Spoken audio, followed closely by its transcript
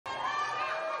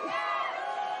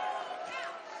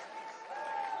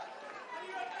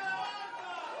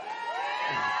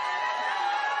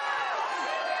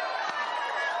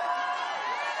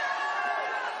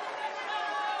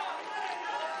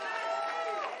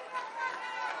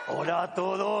Hola a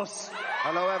todos.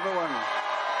 Hello, everyone.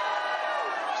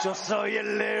 Yo soy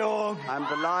el león. I'm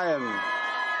the lion.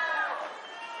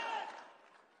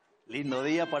 Lindo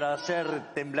día para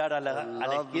hacer temblar a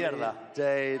la izquierda. Lovely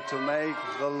day to make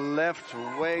the left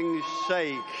wing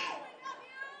shake.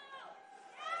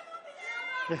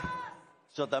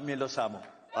 Yo también los amo.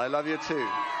 I love you too.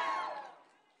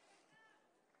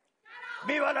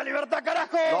 ¡Viva la libertad,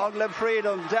 carajo! Long live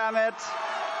freedom, damn it.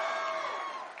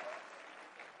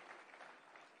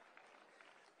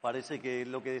 Parece que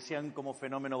lo que decían como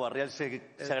fenómeno barrial se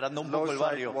agrandó un poco el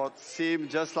Looks like barrio. what seemed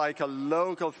just like a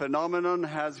local phenomenon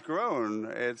has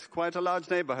grown. It's quite a large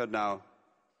neighborhood now.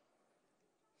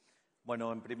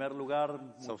 Bueno, en primer lugar,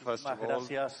 first muchísimas of all,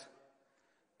 gracias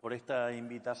por esta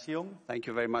invitación. Thank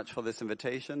you very much for this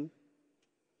invitation.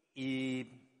 Y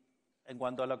en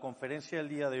cuanto a la conferencia del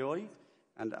día de hoy,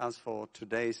 And as for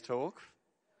today's talk,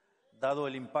 dado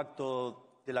el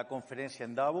impacto de la conferencia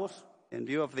en Davos, in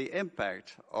view of the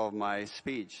impact of my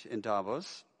speech in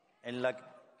Davos, en la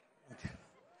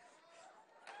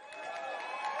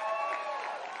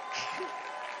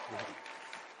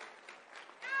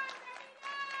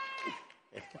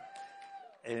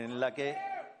en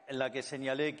la que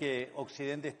señalé que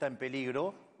Occidente está en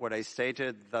peligro, where I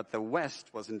stated that the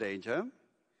West was in danger,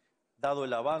 dado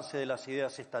el avance de las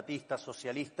ideas estatistas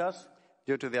socialistas,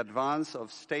 due to the advance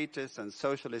of statist and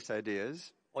socialist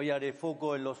ideas, hoy haré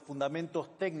foco en los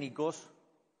fundamentos técnicos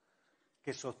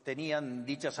que sostenían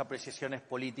dichas apreciaciones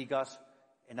políticas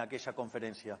en aquella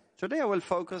conferencia. today I will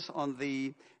focus on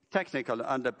the technical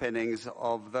underpinnings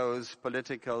of those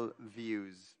political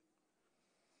views.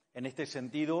 En este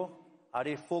sentido,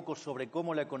 haré foco sobre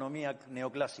cómo la economía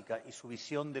neoclásica y su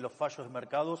visión de los fallos de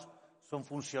mercados son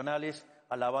funcionales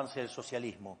al avance del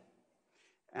socialismo.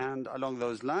 And along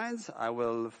those lines, I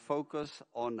will focus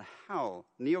on how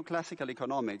neoclassical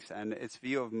economics and its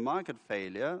view of market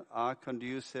failure are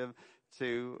conducive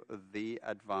to the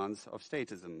advance of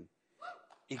statism.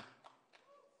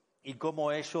 Y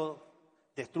cómo ello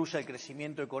destruye el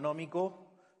crecimiento económico,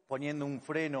 poniendo un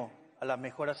freno a las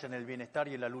mejoras en el bienestar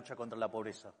y en la lucha contra la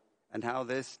pobreza. And how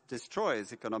this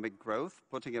destroys economic growth,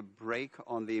 putting a brake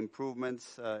on the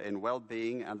improvements in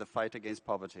well-being and the fight against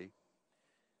poverty.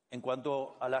 En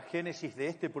cuanto a la génesis de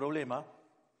este problema,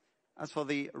 As for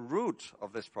the root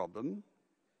of this problem,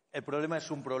 el problema es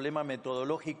un problema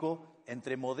metodológico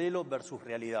entre modelo versus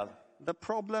realidad. the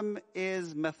problem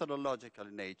is methodological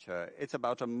in nature. It's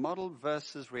about a model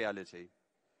versus reality.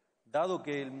 Dado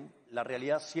que la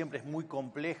realidad siempre es muy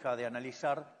compleja de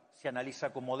analizar, se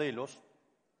analiza con modelos,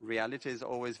 Reality is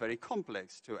always very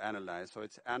complex to analyze, so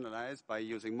it's analyzed by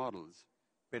using models.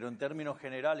 pero en términos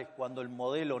generales, cuando el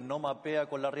modelo no mapea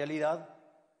con la realidad,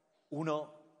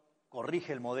 uno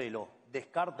corrige el modelo,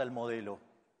 descarta el modelo.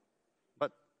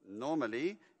 But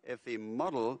normally, if the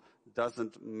model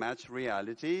doesn't match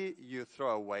reality, you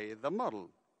throw away the model.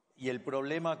 Y el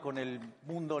problema con el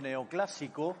mundo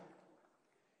neoclásico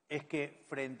es que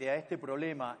frente a este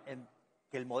problema en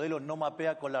que el modelo no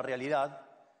mapea con la realidad,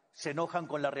 se enojan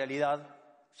con la realidad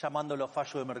llamándolo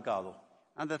fallo de mercado.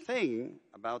 And the thing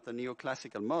about the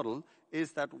neoclassical model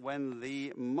is that when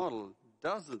the model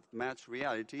doesn't match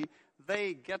reality,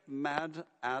 they get mad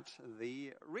at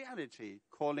the reality,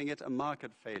 calling it a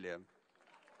market failure.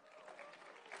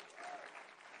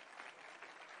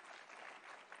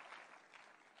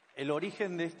 El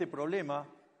origen de este problema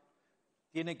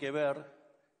tiene que ver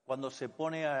cuando se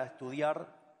pone a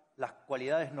estudiar las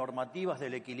cualidades normativas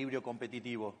del equilibrio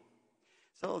competitivo.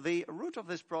 So the root of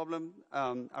this problem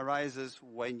arises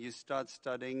when you start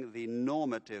studying the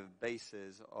normative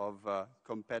basis of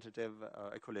competitive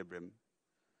equilibrium.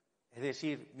 Es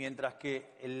decir, mientras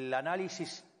que el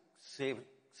análisis se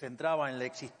centraba en la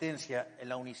existencia, en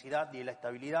la unicidad y en la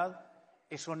estabilidad,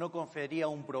 eso no confería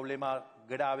un problema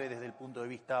grave desde el punto de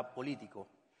vista político.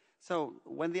 So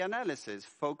when the analysis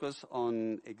focused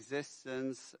on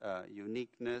existence,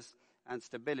 uniqueness, and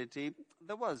stability,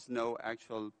 there was no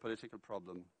actual political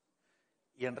problem.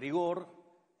 Y en rigor,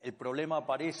 el problema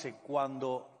aparece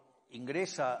cuando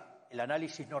ingresa el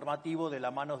análisis normativo de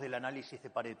la mano del análisis de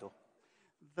Pareto.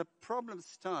 The problem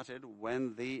started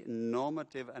when the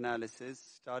normative analysis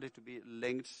started to be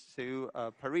linked to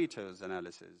Pareto's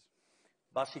analysis.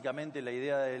 Básicamente, la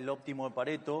idea del óptimo de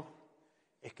Pareto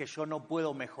es que yo no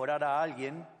puedo mejorar a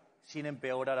alguien sin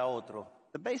empeorar a otro.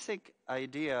 The basic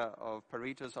idea of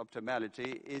Pareto's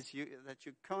optimality is that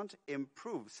you can't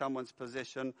improve someone's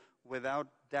position without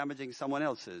damaging someone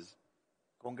else's.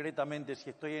 Concretamente, si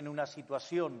estoy en una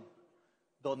situación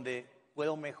donde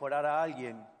puedo mejorar a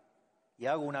alguien y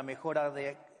hago una mejora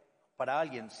para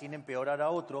alguien sin empeorar a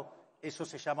otro, eso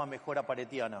se llama mejora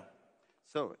paretiana.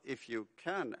 So if you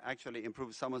can actually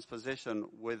improve someone's position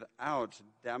without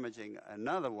damaging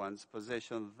another one's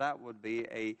position, that would be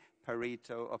a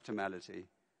Pareto optimality.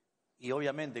 Y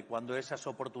obviamente cuando esas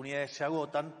oportunidades se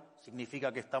agotan,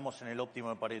 significa que estamos en el óptimo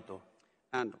de Pareto.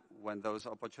 And when those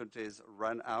opportunities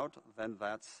run out, then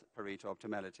that's Pareto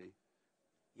optimality.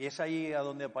 Y es ahí a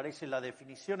donde aparecen las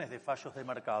definiciones de fallos de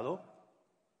mercado.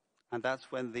 And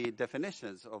that's when the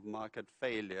definitions of market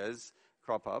failures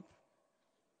crop up.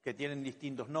 Que tienen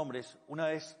distintos nombres.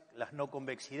 Una es las no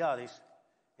convexidades,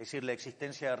 es decir, la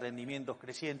existencia de rendimientos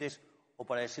crecientes, o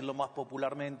para decirlo más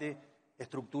popularmente,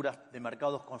 estructuras de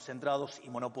mercados concentrados y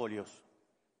monopolios.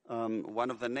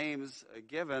 One of the names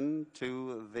given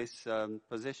to this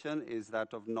position is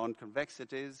that of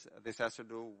non-convexities. This has to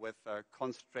do with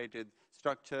concentrated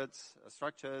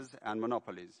structures and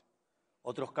monopolies.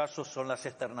 Otros casos son las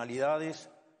externalidades,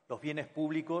 los bienes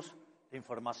públicos, la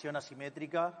información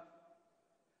asimétrica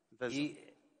y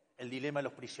el dilema de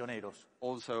los prisioneros.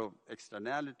 Also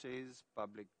externalities,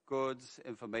 public goods,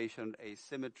 information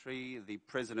asymmetry, the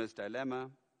prisoner's dilemma.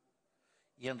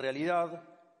 Y en realidad,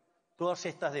 todas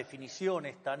estas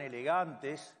definiciones tan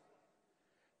elegantes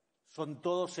son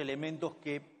todos elementos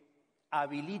que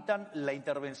habilitan la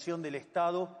intervención del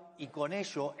Estado y con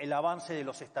ello el avance de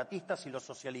los estatistas y los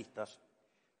socialistas.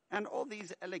 And all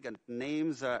these elegant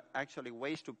names are actually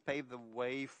ways to pave the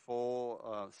way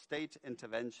for state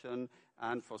intervention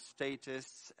and for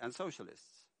statists and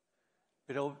socialists.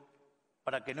 Pero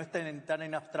para que no estén tan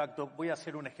en abstracto, voy a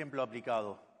hacer un ejemplo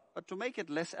aplicado. But to make it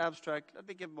less abstract, let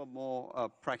me give a more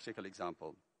practical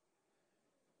example.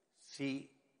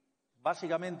 Si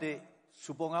básicamente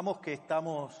supongamos que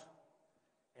estamos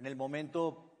en el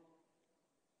momento,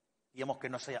 digamos que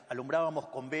nos alumbrábamos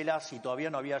con velas y todavía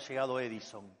no había llegado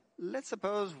Edison. Let's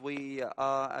suppose we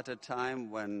are at a time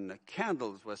when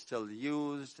candles were still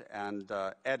used and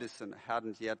Edison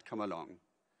hadn't yet come along.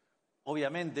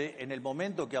 Obviamente, en el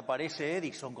momento que aparece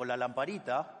Edison con la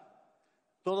lamparita,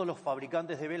 todos los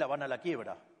fabricantes de vela van a la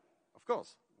quiebra. Of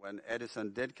course, when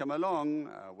Edison did come along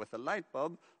with a light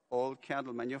bulb, all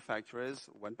candle manufacturers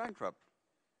went bankrupt.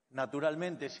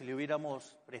 Naturalmente, si le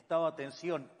hubiéramos prestado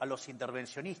atención a los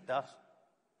intervencionistas,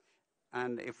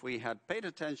 and if we had paid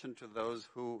attention to those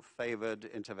who favored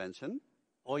intervention,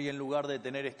 hoy en lugar de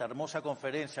tener esta hermosa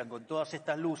conferencia con todas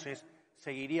estas luces,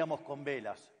 seguiríamos con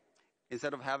velas.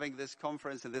 Instead of having this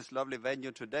conference in this lovely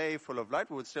venue today full of light,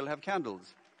 we would still have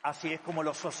candles. Así es como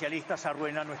los socialistas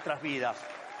arruinan nuestras vidas.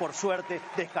 Por suerte,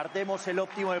 descartemos el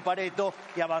óptimo de Pareto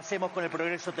y avancemos con el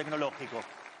progreso tecnológico.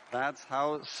 That's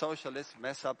how socialists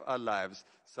mess up our lives.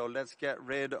 So let's get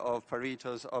rid of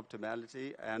Pareto's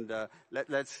optimality and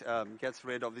let's get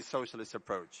rid of the socialist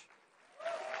approach.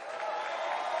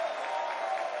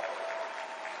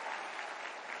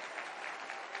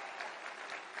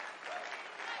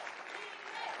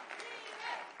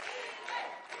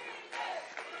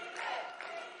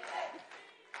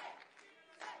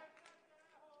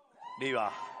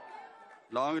 ¡Viva!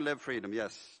 Long live freedom,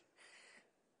 yes.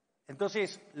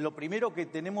 Entonces, lo primero que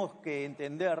tenemos que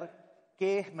entender,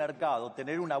 ¿qué es mercado?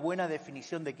 Tener una buena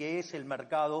definición de qué es el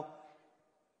mercado.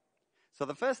 So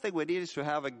the first thing we need is to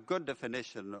have a good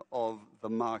definition of the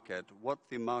market, what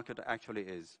the market actually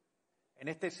is. En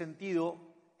este sentido,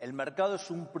 el mercado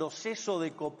es un proceso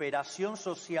de cooperación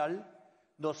social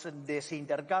donde se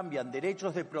intercambian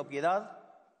derechos de propiedad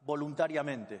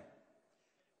voluntariamente.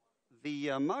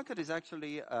 The market is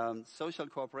actually a social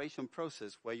cooperation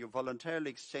process where you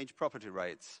voluntarily exchange property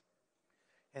rights.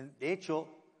 De hecho,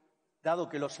 dado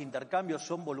que los intercambios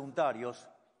son voluntarios,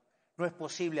 no es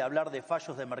posible hablar de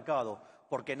fallos de mercado,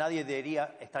 porque nadie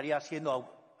estaría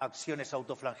haciendo acciones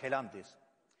autoflagelantes.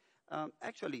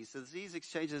 Actually, since these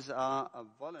exchanges are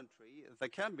voluntary, there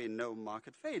can be no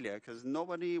market failure because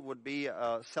nobody would be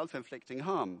self-inflicting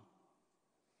harm.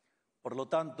 Por lo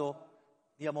tanto,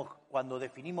 digamos, cuando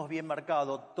definimos bien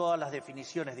mercado, todas las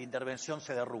definiciones de intervención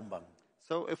se derrumban.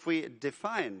 So if we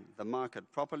define the market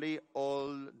properly,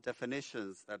 all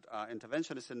definitions that are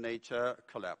interventionist in nature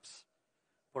collapse.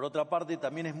 Por otra parte,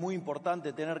 también es muy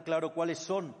importante tener claro cuáles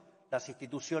son las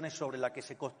instituciones sobre las que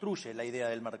se construye la idea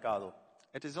del mercado.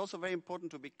 It is also very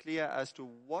important to be clear as to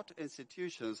what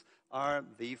institutions are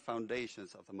the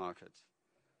foundations of the market.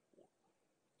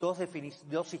 Dos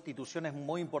instituciones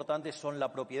muy importantes son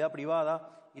la propiedad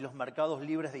privada y los mercados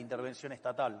libres de intervención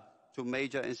estatal. Two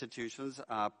major institutions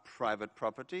are private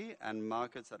property and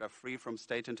markets that are free from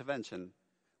state intervention.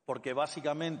 Porque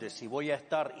básicamente, si voy a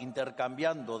estar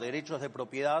intercambiando derechos de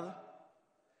propiedad,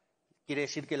 quiere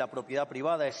decir que la propiedad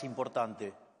privada es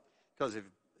importante. Because if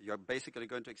you're basically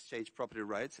going to exchange property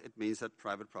rights, it means that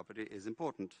private property is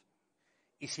important.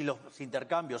 Y si los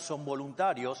intercambios son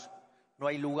voluntarios, no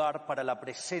hay lugar para la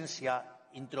presencia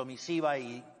intromisiva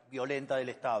y violenta del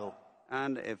Estado.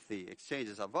 And if the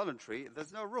exchanges are voluntary,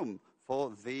 there's no room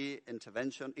for the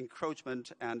intervention,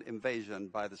 encroachment, and invasion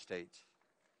by the state.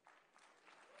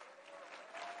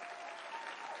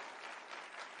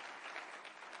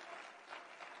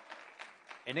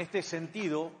 En este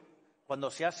sentido,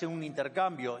 cuando se hace un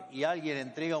intercambio y alguien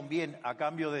entrega un bien a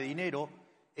cambio de dinero,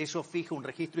 eso fija un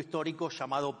registro histórico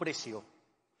llamado precio.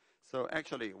 So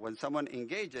actually, when someone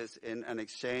engages in an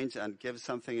exchange and gives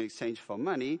something in exchange for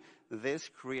money, this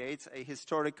creates a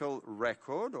historical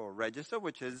record or register,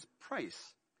 which is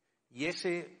price. Y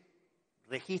ese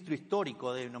registro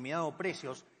histórico denominado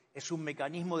precios es un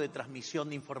mecanismo de transmisión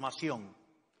de información.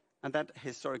 And that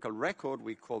historical record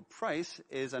we call price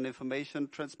is an information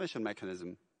transmission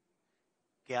mechanism.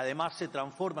 Que además se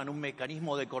transforma en un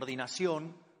mecanismo de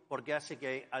coordinación porque hace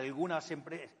que algunas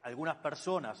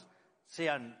personas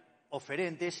sean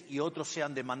oferentes y otros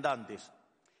sean demandantes.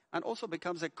 And also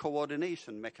becomes a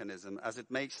coordination mechanism as it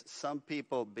makes some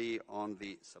people be on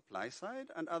the supply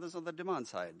side and others on the demand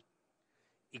side.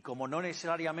 Y como no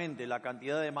necesariamente la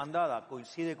cantidad demandada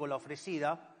coincide con la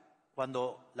ofrecida,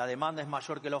 cuando la demanda es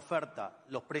mayor que la oferta,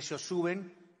 los precios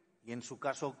suben y en su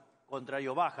caso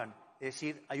contrario bajan. Es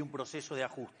decir, hay un proceso de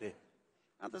ajuste.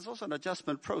 And there's also an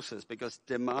adjustment process because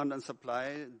demand and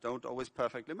supply don't always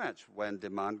perfectly match. When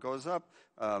demand goes up,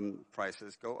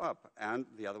 prices go up, and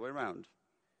the other way around.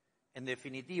 En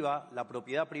definitiva, la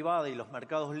propiedad privada y los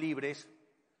mercados libres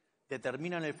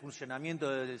determinan el funcionamiento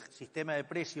del sistema de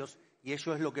precios y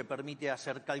eso es lo que permite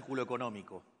hacer cálculo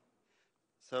económico.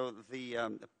 So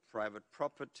the private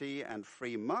property and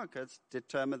free markets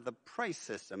determine the price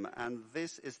system, and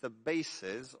this is the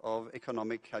basis of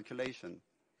economic calculation.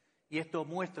 Y esto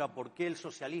muestra por qué el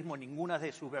socialismo en ninguna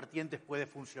de sus vertientes puede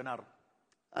funcionar.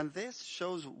 And this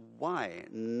shows why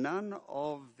none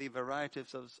of the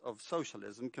varieties of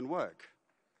socialism can work.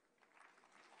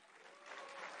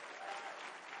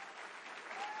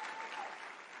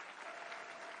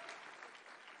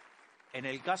 En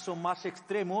el caso más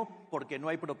extremo, porque no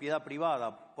hay propiedad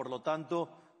privada, por lo tanto,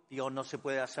 no se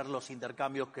puede hacer los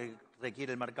intercambios que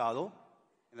requiere el mercado.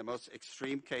 In the most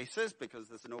extreme cases, because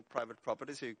there's no private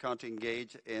property, so you can't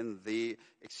engage in the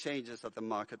exchanges that the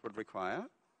market would require.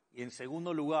 Y en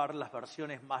segundo lugar, las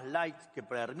versiones más light que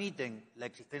permiten la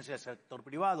existencia del sector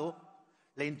privado,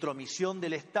 la intromisión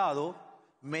del Estado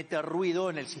mete ruido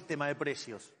en el sistema de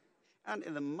precios. And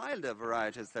in the milder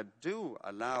varieties that do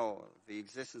allow the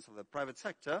existence of the private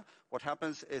sector, what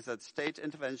happens is that state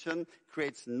intervention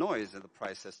creates noise in the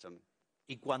price system.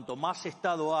 Y cuanto más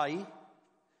Estado hay,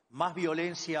 más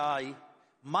violencia hay,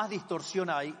 más distorsión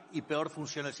hay y peor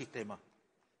funciona el sistema.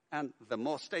 And the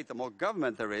more state, the more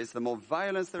government there is, the more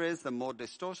violence there is, the more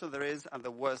distortion there is, and the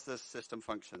worse the system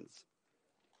functions.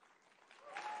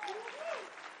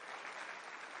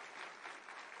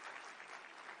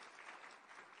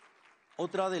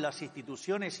 Otra de las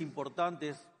instituciones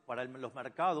importantes para los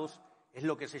mercados es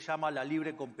lo que se llama la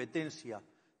libre competencia,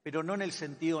 pero no en el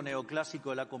sentido neoclásico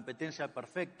de la competencia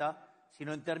perfecta,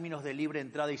 sino en términos de libre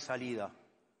entrada y salida.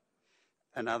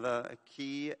 Another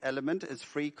key element is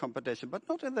free competition, but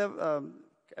not in the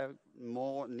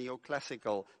more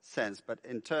neoclassical sense, but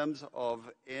in terms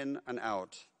of in and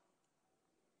out.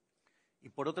 Y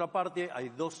por otra parte, hay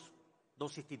dos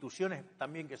instituciones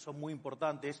también que son muy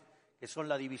importantes, que son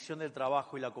la división del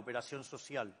trabajo y la cooperación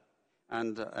social.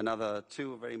 And another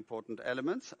two very important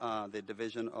elements are the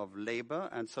division of labor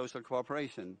and social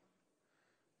cooperation.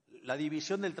 La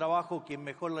división del trabajo, quien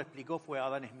mejor lo explicó fue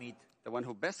Adam Smith. The one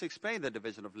who best explained the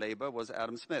division of labor was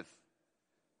Adam Smith.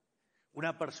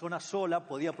 Una persona sola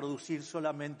podía producir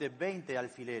solamente 20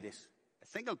 alfileres. A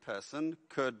single person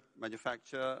could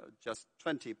manufacture just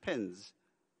 20 pins.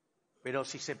 Pero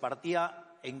si se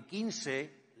partía en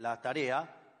 15 la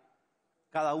tarea,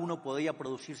 cada uno podía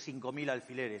producir 5.000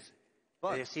 alfileres.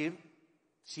 Es decir,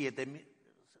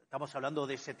 estamos hablando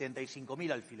de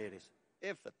 75.000 alfileres.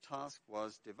 If the task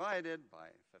was divided by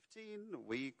 15,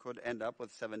 we could end up with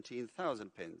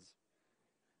 17,000 pins.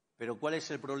 Pero ¿cuál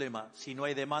es el problema? Si no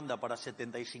hay demanda para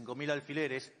 75.000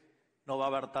 alfileres, no va a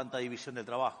haber tanta división del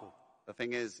trabajo. The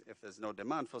thing is, if there's no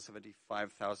demand for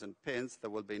 75,000 pins, there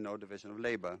will be no division of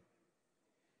labor.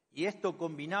 Y esto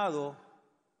combinado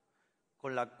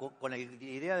con la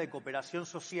idea de cooperación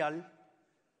social,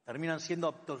 terminan siendo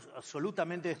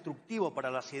absolutamente destructivos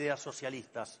para las ideas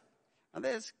socialistas. And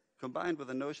this, combined with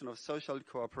the notion of social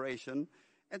cooperation,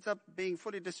 ends up being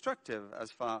fully destructive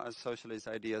as far as socialist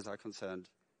ideas are concerned.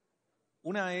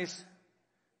 Una es,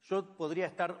 yo podría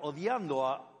estar odiando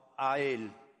a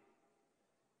él,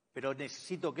 pero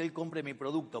necesito que él compre mi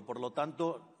producto, por lo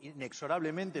tanto,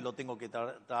 inexorablemente lo tengo que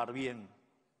tratar bien.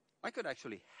 I could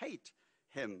actually hate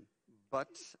him, but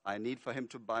I need for him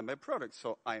to buy my product,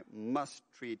 so I must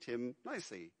treat him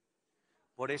nicely.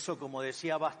 Por eso, como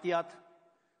decía Bastiat,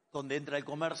 donde entra el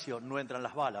comercio, no entran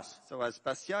las balas. So as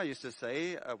Bastiat used to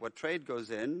say, where trade goes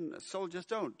in, soldiers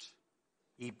don't.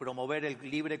 Y promover el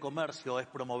libre comercio es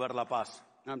promover la paz.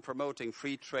 And promoting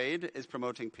free trade is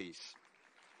promoting peace.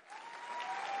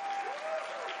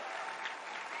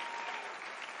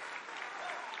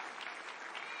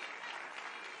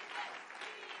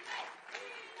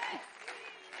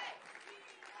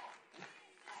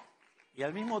 Y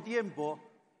al mismo tiempo,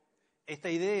 esta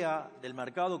idea del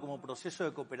mercado como proceso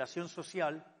de cooperación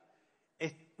social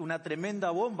es una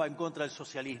tremenda bomba en contra del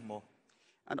socialismo.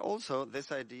 And also,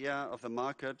 this idea of the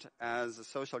market as a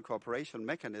social cooperation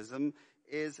mechanism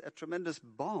is a tremendous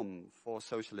bomb for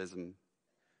socialism.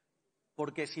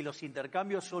 Porque si los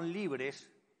intercambios son libres,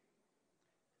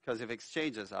 Because if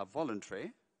exchanges are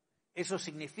voluntary, eso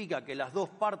significa que las dos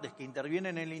partes que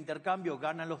intervienen en el intercambio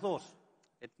ganan los dos.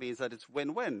 it means that it's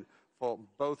win-win for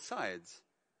both sides.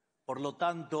 Por lo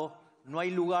tanto, no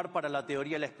hay lugar para la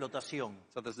teoría de la explotación.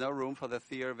 So there's no room for the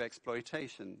theory of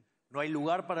exploitation No hay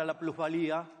lugar para la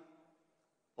plusvalía,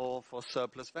 or for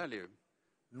surplus value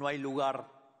no hay lugar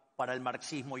para el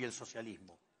marxismo y el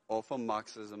socialismo. or for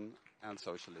Marxism and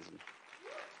socialism.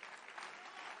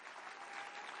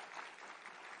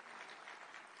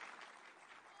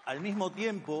 Al mismo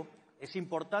tiempo, es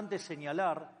importante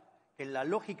señalar que en la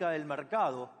lógica del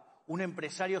mercado, un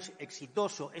empresario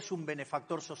exitoso es un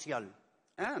benefactor social.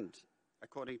 And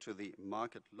according to the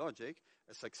market logic,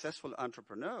 a successful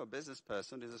entrepreneur or business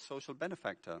person is a social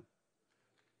benefactor.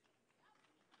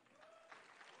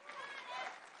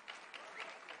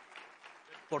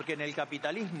 Porque en el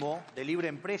capitalismo de libre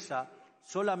empresa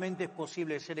solamente es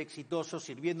posible ser exitoso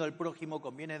sirviendo al prójimo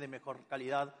con bienes de mejor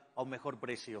calidad a un mejor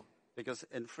precio. Because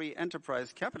in free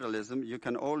enterprise capitalism, you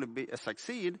can only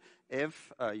succeed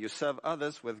if you serve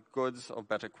others with goods of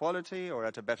better quality or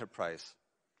at a better price.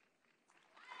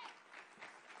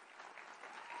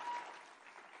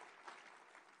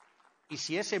 Y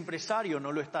si ese empresario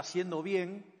no lo está haciendo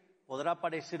bien, podrá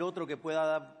aparecer otro que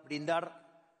pueda brindar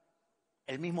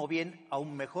el mismo bien a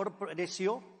un mejor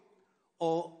precio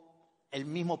o el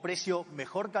mismo precio,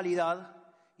 mejor calidad,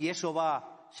 y eso va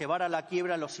a llevar a la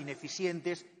quiebra a los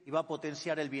ineficientes y va a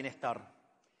potenciar el bienestar.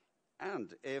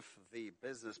 And if the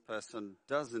business person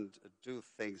doesn't do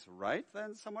things right,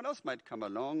 then someone else might come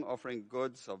along offering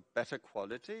goods of better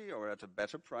quality or at a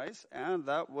better price, and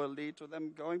that will lead to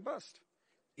them going bust.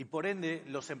 Y por ende,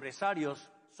 los empresarios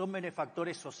son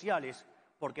benefactores sociales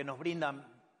porque nos brindan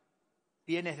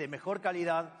bienes de mejor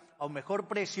calidad a un mejor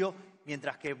precio,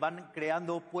 mientras que van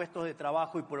creando puestos de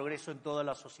trabajo y progreso en toda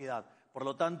la sociedad. Por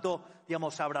lo tanto,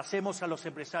 digamos, abracemos a los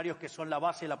empresarios que son la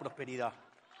base de la prosperidad.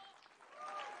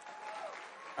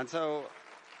 And so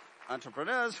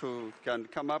entrepreneurs who can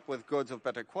come up with goods of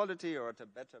better quality or at a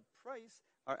better price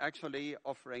are actually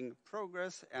offering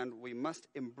progress, and we must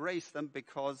embrace them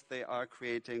because they are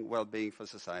creating well-being for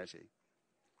society.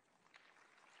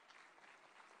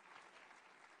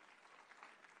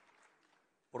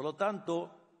 Por lo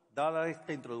tanto, dada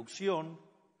esta introducción,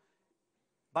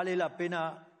 vale la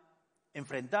pena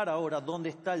enfrentar ahora dónde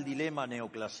está el dilema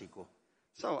neoclásico.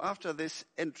 So after this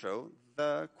intro,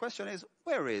 the question is,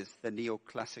 where is the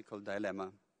neoclassical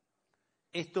dilemma?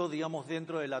 Esto, digamos,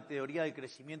 dentro de la teoría del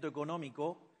crecimiento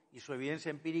económico y su evidencia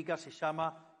empírica se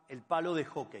llama el palo de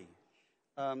hockey.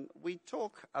 We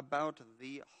talk about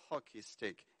the hockey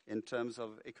stick in terms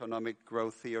of economic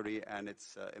growth theory and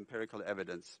its empirical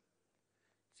evidence.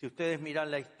 Si ustedes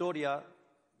miran la historia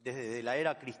desde la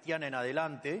era cristiana en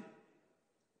adelante,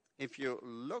 If you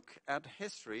look at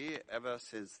history ever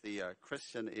since the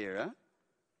Christian era,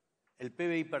 el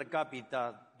PBI per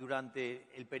cápita durante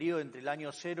el periodo entre el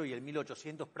año 0 y el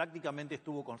 1800 prácticamente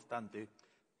estuvo constante.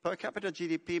 per capita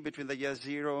GDP between the year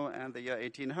 0 and the year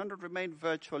 1800 remained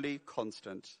virtually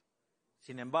constant.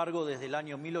 Sin embargo, desde el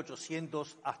año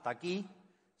 1800 hasta aquí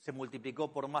se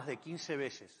multiplicó por más de 15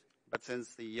 veces. But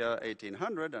since the year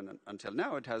 1800 and until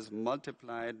now, it has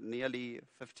multiplied nearly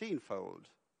 15-fold.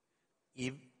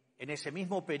 Y en ese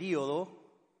mismo periodo,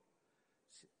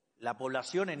 la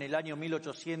población en el año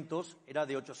 1800 era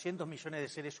de 800 millones de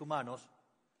seres humanos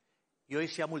y hoy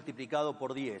se ha multiplicado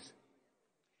por 10.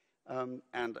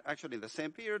 And actually, in the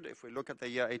same period, if we look at the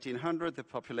year 1800, the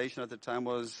population at the time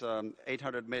was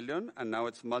 800 million, and now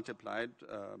it's multiplied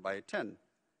by 10.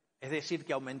 Es decir,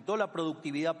 que aumentó la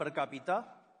productividad per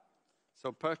cápita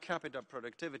So per capita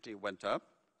productivity went up,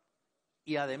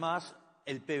 y además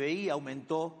el PBI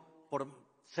aumentó por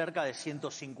cerca de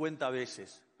 150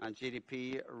 veces. And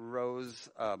GDP rose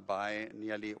by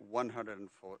nearly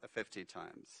 150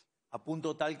 times. A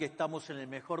punto tal que estamos en el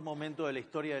mejor momento de la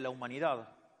historia de la humanidad.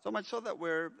 So much so that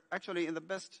we're actually in the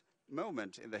best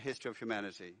moment in the history of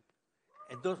humanity.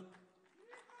 Entonces,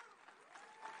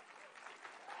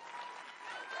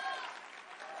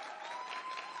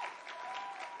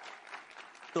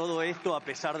 todo esto a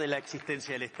pesar de la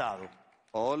existencia del Estado.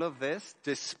 All of this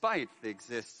despite the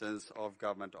existence of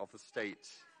government of the state.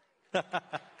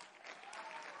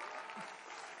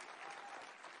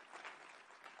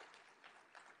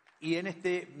 Y en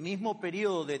este mismo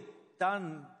periodo de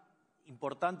tan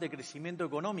importante crecimiento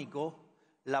económico,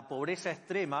 la pobreza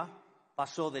extrema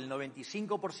pasó del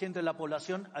 95% de la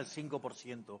población al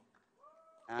 5%.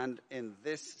 And in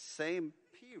this same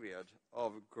period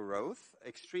of growth,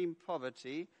 extreme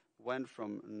poverty went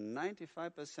from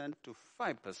 95% to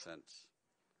 5%.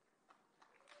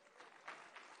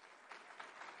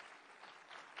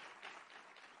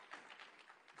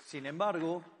 Sin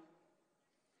embargo,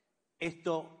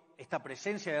 esta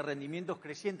presencia de rendimientos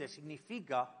crecientes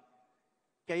significa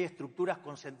que hay estructuras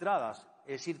concentradas,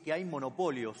 es decir, que hay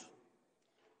monopolios.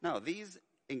 Now, these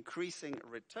increasing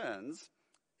returns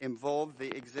involve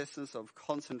the existence of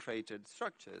concentrated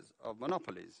structures, of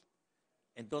monopolies.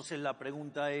 Entonces la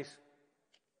pregunta es,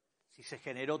 si se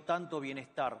generó tanto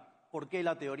bienestar, ¿por qué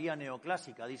la teoría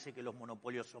neoclásica dice que los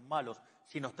monopolios son malos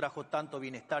si nos trajo tanto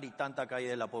bienestar y tanta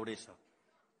caída de la pobreza?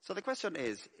 So the question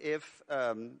is, if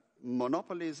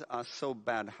monopolies are so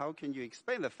bad, how can you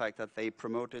explain the fact that they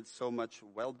promoted so much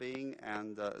well-being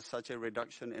and such a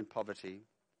reduction in poverty?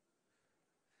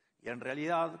 Y en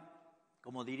realidad,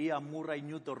 como diría Murray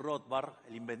Newton Rothbard,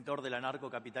 el inventor del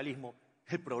anarcocapitalismo,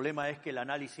 el problema es que el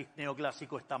análisis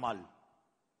neoclásico está mal.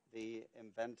 The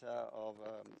inventor of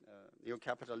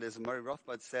neocapitalism, Murray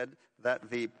Rothbard, said that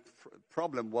the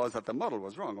problem was that the model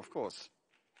was wrong, of course.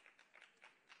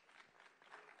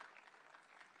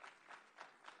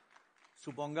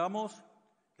 Supongamos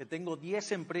que tengo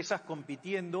 10 empresas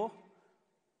compitiendo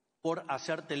por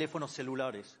hacer teléfonos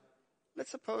celulares.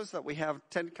 Let's suppose that we have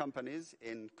 10 companies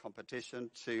in competition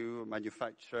to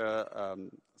manufacture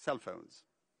cell phones.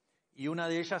 Y una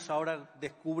de ellas ahora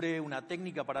descubre una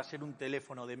técnica para hacer un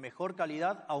teléfono de mejor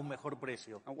calidad a un mejor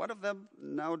precio. And one of them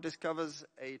now discovers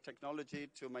a technology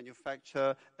to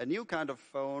manufacture a new kind of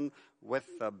phone with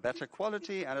a better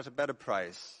quality and at a better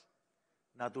price.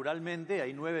 Naturalmente,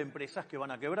 hay 9 empresas que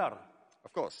van a quebrar.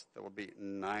 Of course, there will be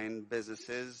 9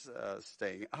 businesses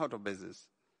staying out of business.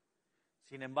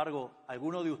 Sin embargo,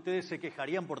 ¿alguno de ustedes se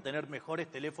quejarían por tener mejores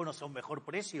teléfonos a un mejor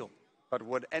precio? But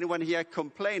would anyone here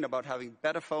complain about having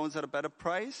better phones at a better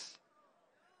price?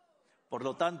 Por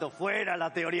lo tanto, fuera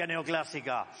la teoría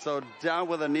neoclásica. So down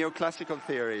with the neoclassical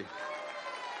theory.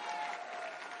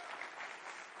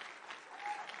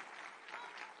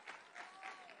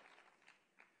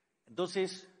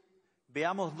 Entonces,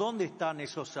 veamos dónde están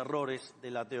esos errores de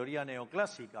la teoría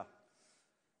neoclásica.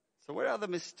 So where are the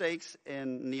mistakes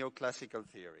in neoclassical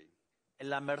theory? En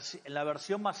la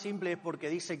versión más simple es porque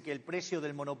dicen que el precio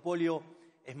del monopolio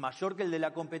es mayor que el de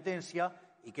la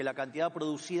competencia y que la cantidad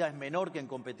producida es menor que en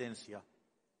competencia.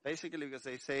 Basically, because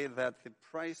they say that the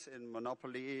price in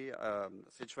monopoly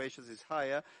situations is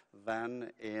higher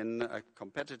than in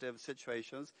competitive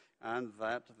situations, and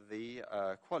that the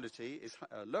quality is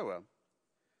lower.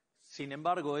 Sin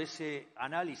embargo, ese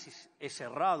análisis es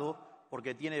errado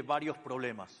porque tiene varios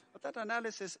problemas. But that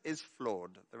analysis is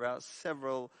flawed. There are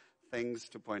several things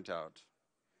to point out.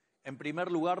 En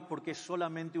primer lugar, porque es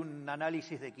solamente un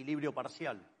análisis de equilibrio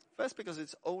parcial. First, because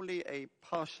it's only a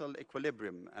partial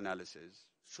equilibrium analysis.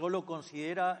 Solo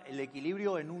considera el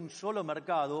equilibrio en un solo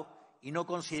mercado y no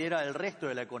considera el resto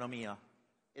de la economía.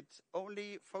 It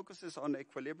only focuses on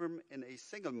equilibrium in a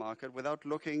single market without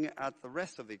looking at the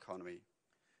rest of the economy.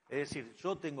 Es decir,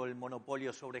 yo tengo el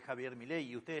monopolio sobre Javier Milei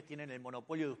y ustedes tienen el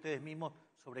monopolio de ustedes mismos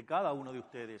sobre cada uno de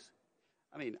ustedes.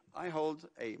 I mean, I hold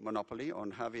a monopoly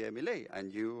on Javier Milei,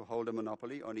 and you hold a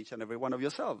monopoly on each and every one of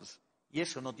yourselves. Y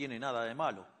eso no tiene nada de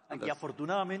malo. And Y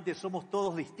afortunadamente somos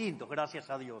todos distintos, gracias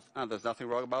a Dios. And there's nothing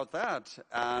wrong about that.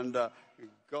 And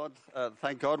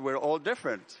thank God we're all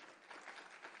different.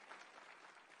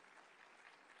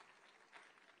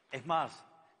 Es más,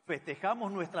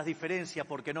 festejamos nuestras diferencias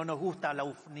porque no nos gusta la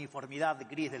uniformidad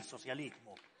gris del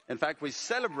socialismo. In fact, we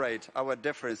celebrate our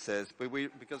differences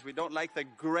because we don't like the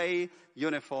gray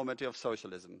uniformity of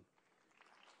socialism.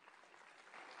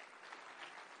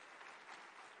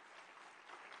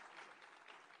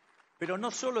 Pero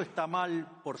no solo está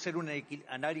mal por ser un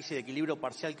análisis de equilibrio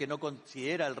parcial que no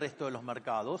considera el resto de los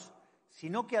mercados,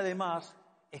 sino que además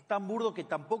es tan burdo que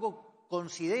tampoco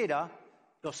considera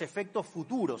los efectos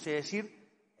futuros, es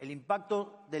decir, el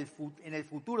impacto en el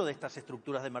futuro de estas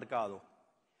estructuras de mercado.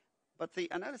 But the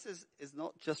analysis is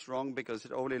not just wrong because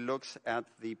it only looks at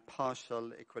the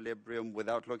partial equilibrium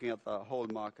without looking at the whole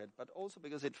market, but also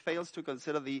because it fails to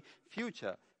consider the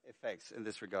future effects in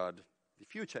this regard, the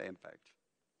future impact.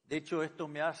 De hecho, esto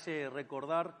me hace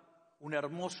recordar un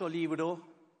hermoso libro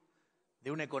de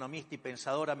un economista y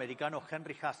pensador americano,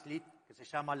 Henry Hazlitt, que se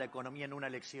llama La economía en una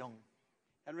lección.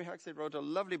 Henry Hazlitt wrote a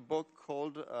lovely book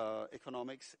called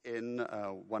Economics in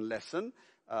One Lesson,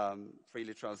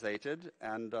 freely translated,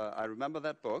 and I remember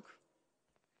that book.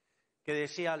 Que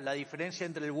decía la diferencia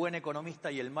entre el buen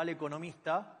economista y el mal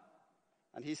economista.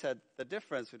 And he said the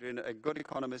difference between a good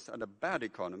economist and a bad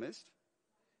economist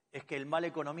es que el mal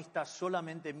economista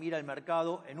solamente mira el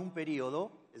mercado en un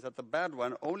periodo. Is that the bad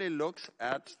one only looks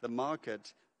at the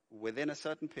market within a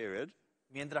certain period.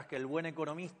 Mientras que el buen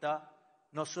economista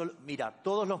no solo mira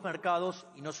todos los mercados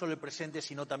y no solo el presente,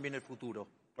 sino también el futuro.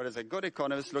 Whereas a good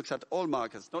economist looks at all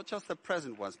markets, not just the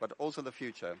present ones, but also the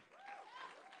future.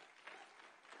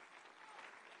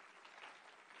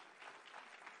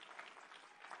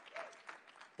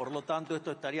 Por lo tanto,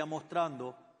 esto estaría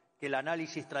mostrando que el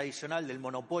análisis tradicional del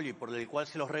monopolio y por el cual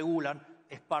se los regulan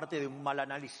es parte de un mal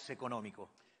análisis económico.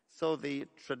 So the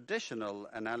traditional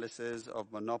analysis of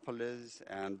monopolies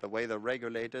and the way they're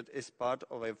regulated is part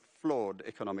of a flawed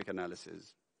economic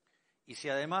analysis. Y si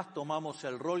además tomamos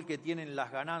el rol que tienen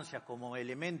las ganancias como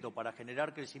elemento para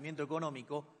generar crecimiento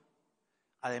económico,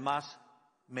 además,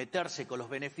 meterse con los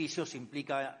beneficios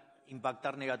implica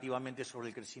impactar negativamente sobre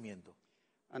el crecimiento.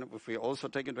 And if we also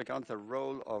take into account the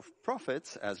role of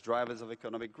profits as drivers of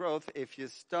economic growth, if you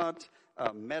start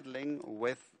meddling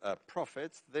with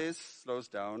profits, this slows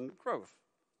down growth.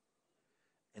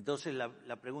 Entonces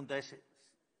la pregunta es,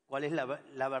 ¿cuál es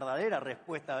la verdadera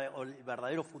respuesta o el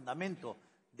verdadero fundamento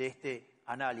de este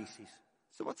análisis?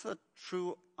 So what's the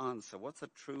true answer? What's the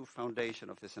true foundation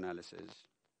of this analysis?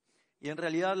 Y en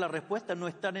realidad la respuesta no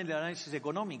está en el análisis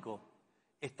económico,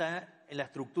 está en la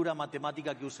estructura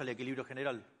matemática que usa el equilibrio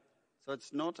general. So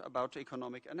it's not about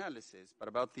economic analysis, but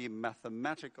about the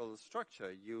mathematical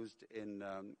structure used in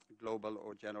global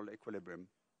or general equilibrium.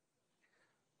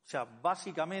 O sea,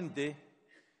 básicamente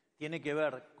tiene que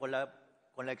ver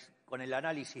con el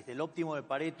análisis del óptimo de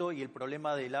Pareto y el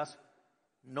problema de las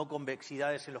no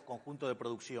convexidades en los conjuntos de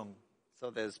producción.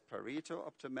 So there's Pareto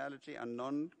optimality and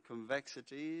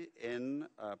non-convexity in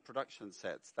production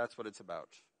sets. That's what it's about.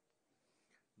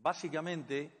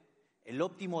 Básicamente, el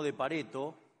óptimo de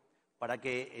Pareto, para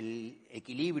que el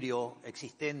equilibrio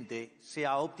existente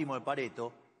sea óptimo de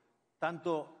Pareto,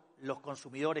 tanto los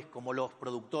consumidores como los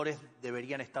productores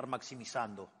deberían estar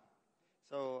maximizando.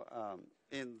 So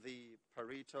in the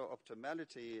Pareto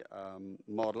optimality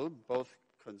model, both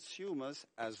consumers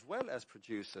as well as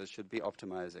producers should be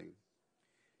optimizing,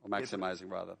 or maximizing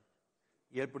rather.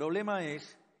 Y el problema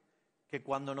es que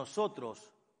cuando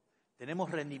nosotros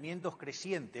tenemos rendimientos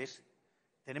crecientes,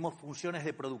 tenemos funciones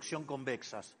de producción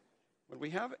convexas. When we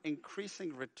have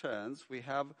increasing returns, we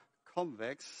have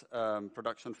convex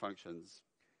production functions.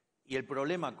 Y el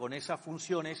problema con esas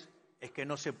funciones es que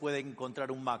no se puede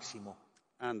encontrar un máximo.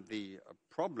 And the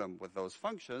problem with those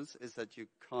functions is that you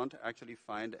can't actually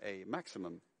find a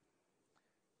maximum.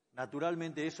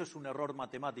 Naturalmente, eso es un error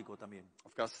matemático también.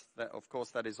 Of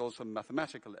course, that is also a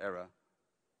mathematical error.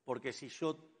 Porque si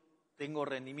yo tengo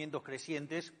rendimientos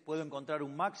crecientes, puedo encontrar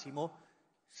un máximo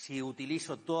si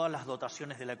utilizo todas las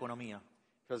dotaciones de la economía.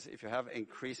 Because if you have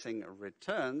increasing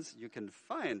returns, you can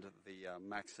find the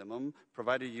maximum,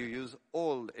 provided you use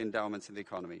all endowments in the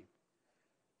economy.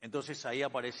 Entonces ahí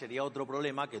aparecería otro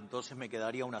problema, que entonces me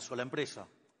quedaría una sola empresa.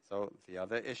 So the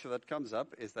other issue that comes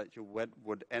up is that you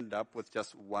would end up with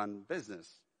just one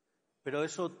business. Pero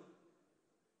eso,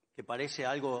 que parece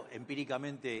algo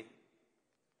empíricamente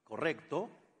correcto,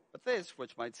 But this,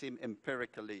 which might seem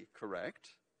empirically correct,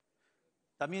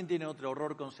 también tiene otro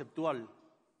error conceptual,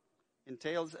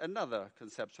 entails another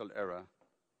conceptual error.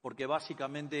 porque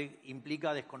básicamente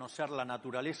implica desconocer la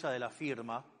naturaleza de la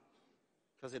firma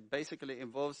Because it basically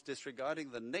involves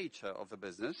disregarding the nature of the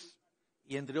business.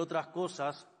 y, entre otras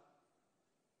cosas,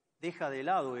 deja de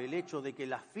lado el hecho de que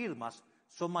las firmas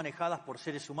son manejadas por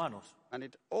seres humanos. And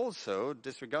it also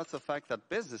disregards the fact that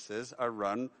businesses are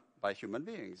run by human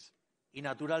beings. Y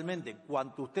naturalmente,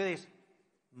 cuanto ustedes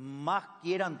más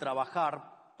quieran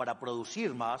trabajar para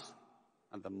producir más,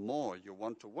 And the more you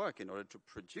want to work in order to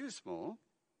produce more,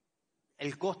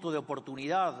 el costo de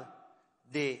oportunidad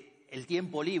del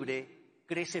tiempo libre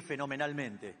crece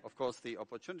fenomenalmente. of course, the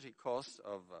opportunity cost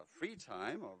of free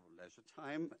time or leisure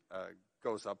time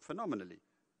goes up phenomenally.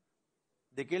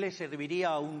 ¿De qué le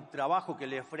serviría un trabajo que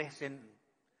le ofrecen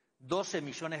 12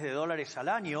 millones de dólares al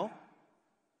año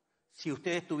si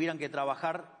ustedes tuvieran que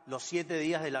trabajar los 7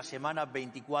 días de la semana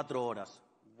 24 horas?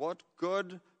 What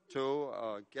good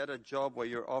to get a job where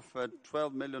you're offered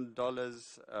 $12 million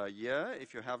a year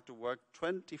if you have to work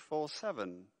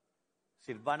 24/7? Es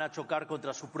decir, van a chocar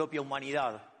contra su propia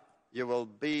humanidad. You will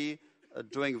be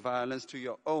doing violence to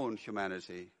your own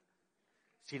humanity.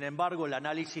 Sin embargo, el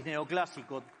análisis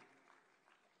neoclásico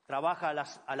trabaja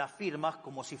a las firmas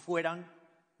como si fueran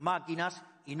máquinas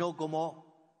y no como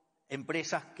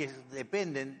empresas que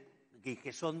dependen,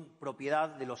 que son propiedad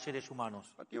de los seres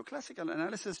humanos. But neoclassical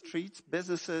analysis treats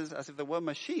businesses as if they were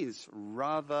machines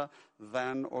rather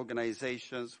than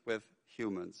organizations with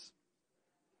humans.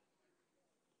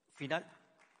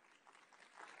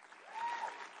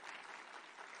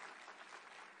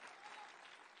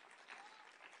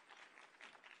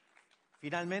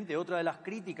 Finalmente, otra de las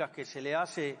críticas que se le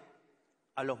hace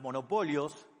a los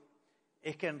monopolios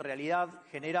es que en realidad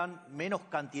generan menos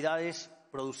cantidades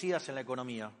producidas en la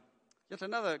economía. Yet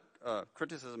another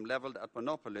criticism leveled at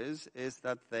monopolies is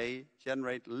that they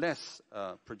generate less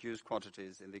produced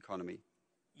quantities in the economy.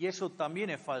 Y eso también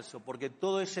es falso, porque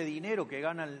todo ese dinero que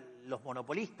ganan los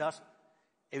monopolistas,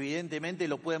 evidentemente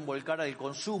lo pueden volcar al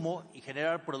consumo y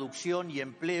generar producción y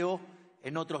empleo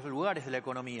en otros lugares de la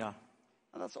economía.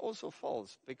 And that's also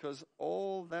false, because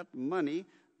all that money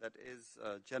that is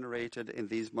generated in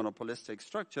these monopolistic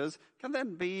structures can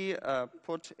then be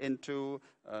put into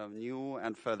new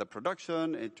and further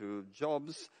production, into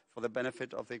jobs for the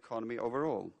benefit of the economy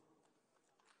overall.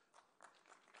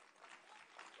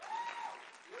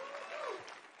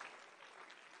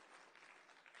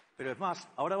 Pero es más,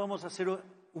 ahora vamos a hacer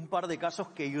un par de casos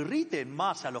que irriten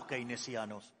más a los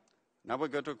keynesianos. Now we're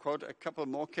going to quote a couple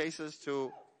more cases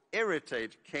to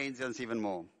irritate Keynesians even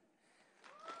more.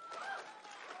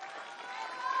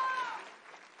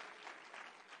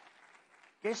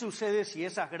 ¿Qué sucede si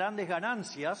esas grandes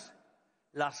ganancias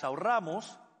las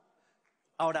ahorramos?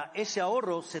 Ahora, ese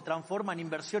ahorro se transforma en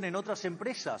inversión en otras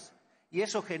empresas y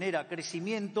eso genera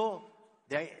crecimiento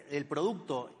del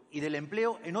producto y del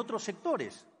empleo en otros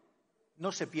sectores.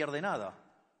 No se pierde nada.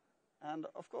 And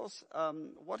of course,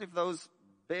 what if those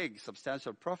big,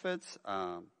 substantial profits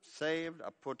are saved,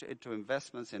 are put into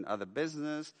investments in other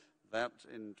businesses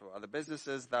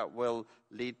that will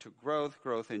lead to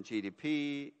growth in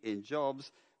GDP, in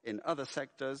jobs, in other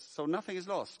sectors, so nothing is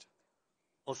lost.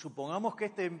 O supongamos que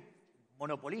este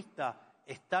monopolista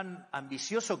es tan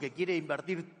ambicioso que quiere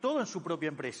invertir todo en su propia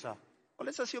empresa. Well,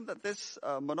 let's assume that this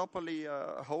monopoly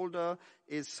holder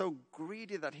is so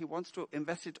greedy that he wants to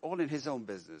invest it all in his own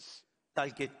business.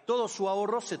 Tal que todo su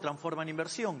ahorro se transforma en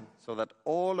inversión. So that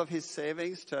all of his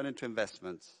savings turn into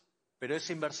investments. Pero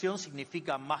esa inversión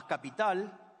significa más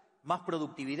capital, más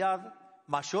productividad,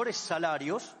 mayores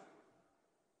salarios.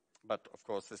 But of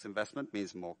course this investment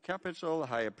means more capital,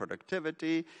 higher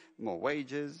productivity, more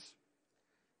wages.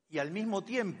 Y al mismo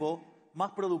tiempo,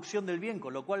 más producción del bien,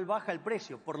 con lo cual baja el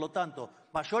precio. Por lo tanto,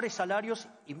 mayores salarios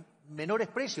y menores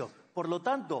precios. Por lo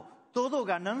tanto, todo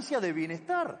ganancia de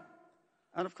bienestar.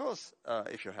 And of course,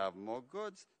 if you have more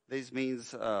goods, this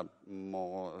means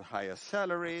more higher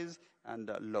salaries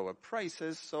and lower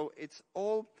prices. So it's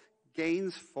all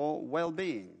gains for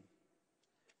well-being.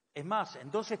 Es más,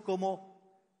 entonces como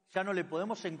ya no le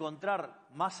podemos encontrar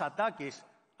más ataques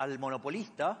al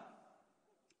monopolista,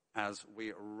 as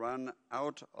we run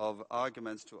out of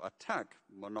arguments to attack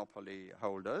monopoly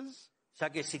holders, ya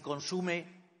que si consume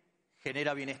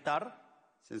genera bienestar,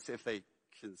 since if they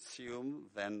consume,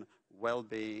 then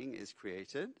well-being is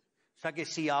created. Ya que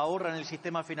si ahorra en el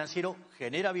sistema financiero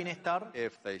genera bienestar.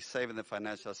 If they save in the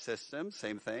financial system,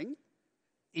 same thing.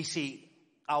 Y si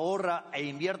ahorra e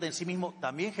invierte en sí mismo,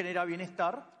 también genera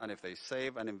bienestar. And if they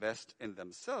save and invest in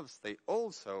themselves, they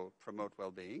also promote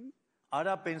well-being.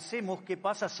 Ahora pensemos qué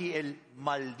pasa si el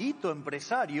maldito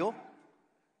empresario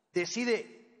decide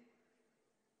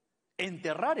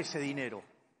enterrar ese dinero.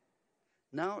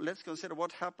 Now let's consider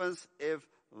what happens if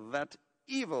that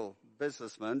evil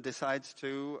businessman decides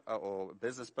to, or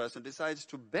business person decides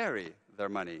to bury their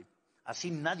money.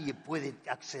 Así nadie puede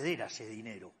acceder a ese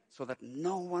dinero. So that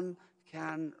no one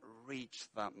can reach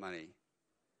that money.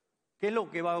 ¿Qué es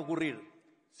lo que va a ocurrir?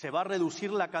 Se va a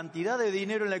reducir la cantidad de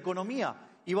dinero en la economía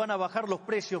y van a bajar los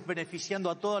precios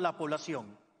beneficiando a toda la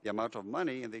población. The amount of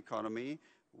money in the economy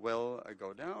will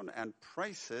go down and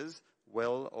prices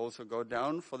will also go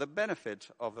down for the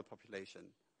benefit of the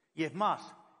population. Y es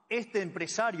más, este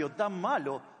empresario tan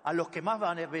malo, a los que más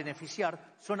van a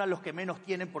beneficiar son a los que menos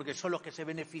tienen porque son los que se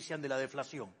benefician de la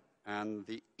deflación. And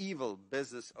the evil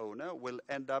business owner will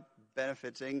end up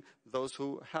benefiting those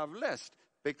who have less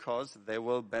because they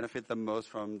will benefit the most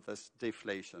from this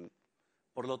deflation.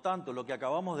 Por lo tanto, lo que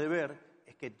acabamos de ver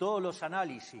es que todos los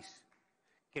análisis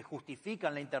que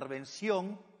justifican la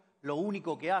intervención, lo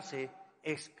único que hace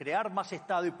es crear más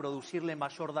Estado y producirle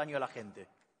mayor daño a la gente.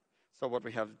 So what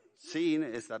we have seen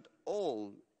is that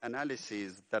all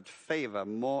analyses that favor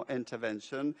more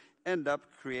intervention end up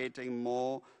creating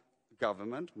more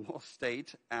government, more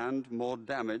state, and more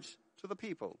damage to the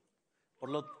people. Por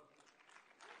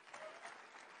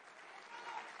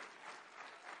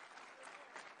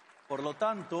lo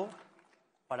tanto,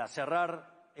 para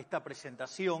cerrar esta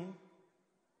presentación,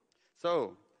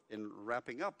 So, in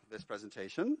wrapping up this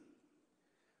presentation,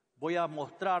 voy a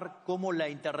mostrar cómo la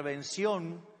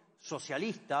intervención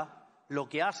socialista lo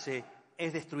que hace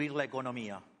es destruir la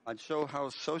economía. I'd show how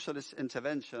socialist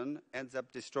intervention ends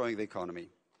up destroying the economy.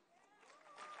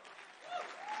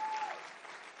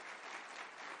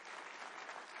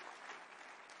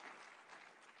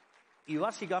 Y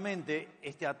básicamente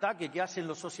este ataque que hacen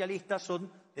los socialistas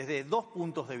son desde dos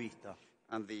puntos de vista.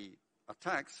 And the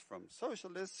attacks from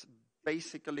socialists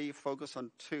basically focus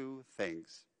on two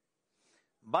things.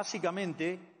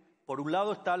 Básicamente, por un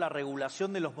lado está la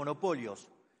regulación de los monopolios,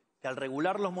 que al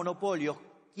regular los monopolios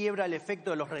quiebra el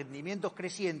efecto de los rendimientos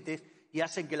crecientes y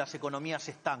hacen que las economías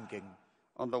se estanquen.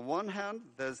 On the one hand,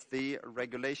 there's the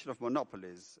regulation of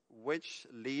monopolies, which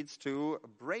leads to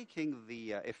breaking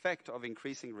the effect of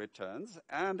increasing returns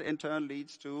and in turn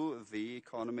leads to the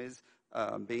economies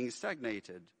being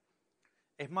stagnated.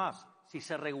 Es más, si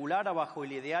se regulara bajo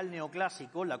el ideal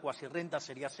neoclásico, la cuasirrenta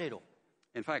sería cero.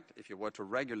 In fact, if you were to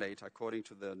regulate according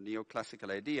to the neoclassical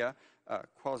idea,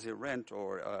 quasi-rent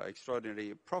or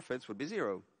extraordinary profits would be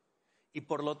zero. Y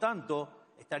por lo tanto,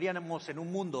 estaríamos en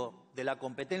un mundo de la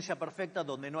competencia perfecta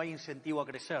donde no hay incentivo a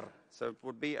crecer. So it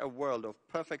would be a world of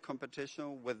perfect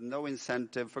competition with no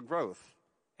incentive for growth.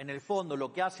 En el fondo,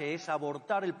 lo que hace es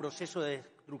abortar el proceso de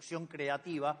destrucción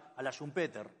creativa a la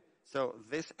Schumpeter. So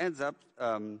this ends up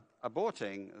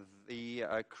aborting the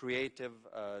creative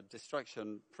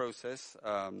destruction process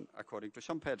according to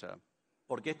Schumpeter.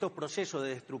 Porque estos procesos de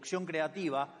destrucción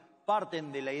creativa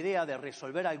parten de la idea de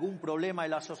resolver algún problema de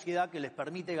la sociedad que les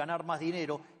permite ganar más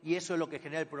dinero y eso es lo que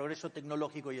genera el progreso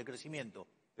tecnológico y el crecimiento.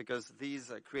 Because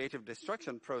these creative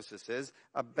destruction processes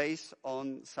are based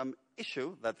on some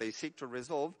issue that they seek to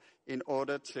resolve in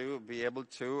order to be able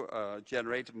to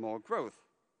generate more growth.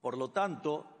 Por lo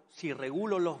tanto, si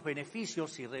regulo los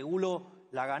beneficios, si regulo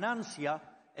la ganancia,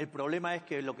 el problema es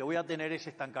que lo que voy a tener es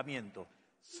estancamiento.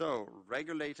 So,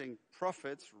 regulating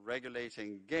profits,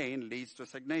 regulating gain leads to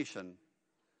stagnation.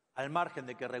 Al margen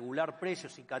de que regular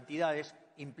precios y cantidades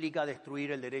implica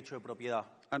destruir el derecho de propiedad.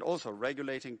 And also,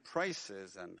 regulating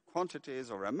prices and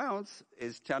quantities or amounts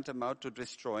is tantamount to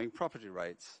destroying property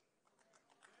rights.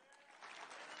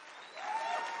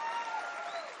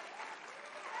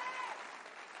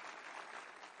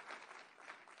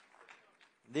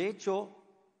 De hecho,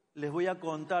 les voy a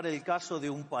contar el caso de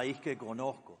un país que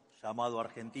conozco, llamado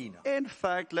Argentina. In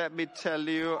fact, let me tell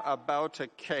you about a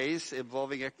case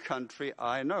involving a country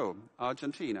I know,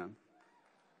 Argentina.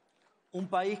 Un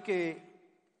país que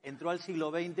entró al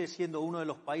siglo XX siendo uno de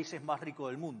los países más ricos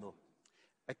del mundo.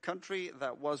 A country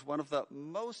that was one of the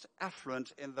most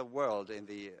affluent in the world in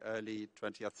the early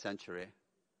 20th century.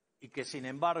 Y que sin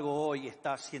embargo hoy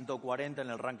está 140 en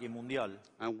el ranking mundial.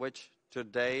 And which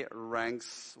today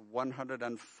ranks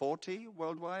 140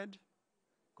 worldwide.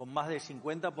 Con más de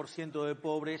 50% de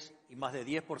pobres y más de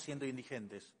 10% de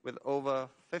indigentes. With over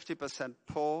 50%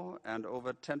 poor and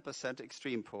over 10%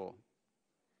 extreme poor.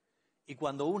 Y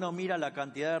cuando uno mira la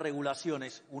cantidad de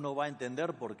regulaciones, uno va a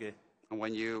entender por qué. And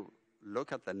when you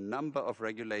look at the number of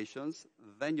regulations,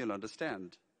 then you'll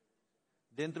understand.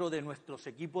 Dentro de nuestros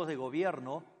equipos de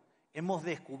gobierno, hemos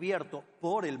descubierto,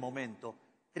 por el momento,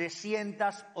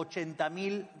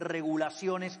 380.000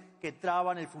 regulaciones que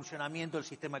traban el funcionamiento del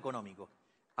sistema económico.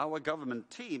 Our government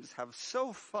teams have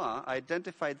so far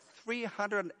identified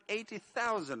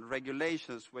 380,000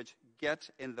 regulations which get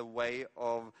in the way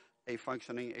of a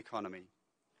functioning economy.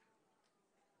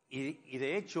 Y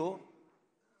de hecho,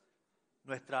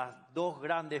 nuestras dos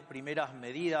grandes primeras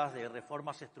medidas de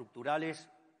reformas estructurales,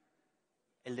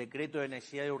 el decreto de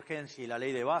necesidad de urgencia y la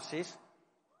ley de bases,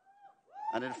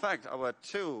 And in fact, our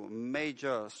two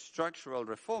major structural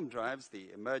reform drives,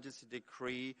 the emergency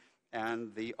decree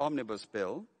and the omnibus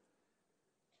bill,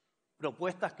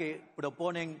 propuestas que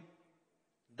proponen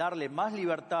darle más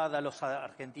libertad a los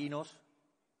argentinos,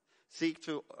 seek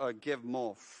to give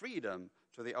more freedom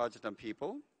to the Argentine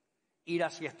people, ir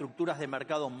hacia estructuras de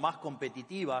mercado más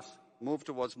competitivas, move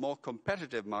towards more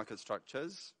competitive market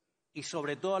structures, y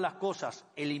sobre todas las cosas,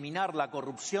 eliminar la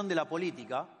corrupción de la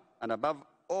política, and above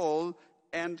all,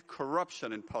 end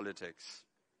corruption in politics.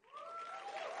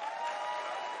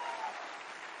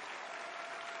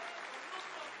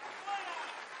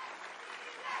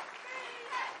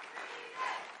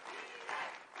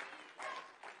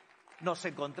 nos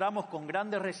encontramos con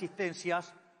grandes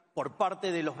resistencias por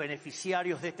parte de los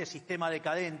beneficiarios de este sistema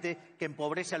decadente que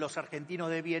empobrece a los argentinos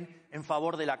de bien en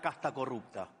favor de la casta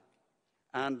corrupta.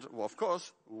 And, of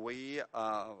course, we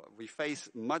face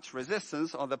much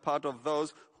resistance on the part of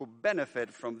those who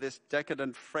benefit from this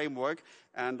decadent framework,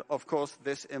 and, of course,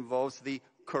 this involves the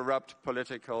corrupt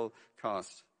political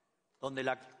caste. Donde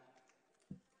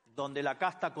la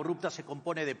casta corrupta se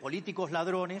compone de políticos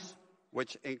ladrones,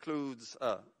 which includes,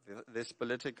 this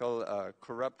political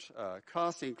corrupt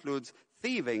caste includes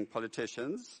thieving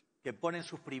politicians que ponen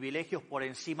sus privilegios por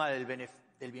encima del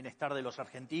bienestar de los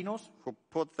argentinos, who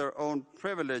put their own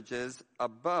privileges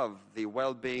above the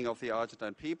well-being of the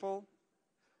Argentine people,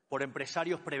 por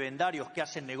empresarios prebendarios que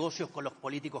hacen negocios con los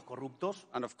políticos corruptos,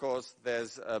 and of course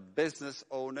there's business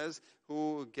owners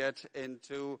who get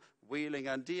into wheeling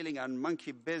and dealing and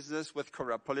monkey business with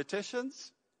corrupt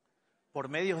politicians, por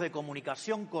medios de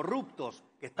comunicación corruptos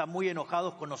que están muy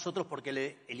enojados con nosotros porque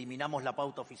le eliminamos la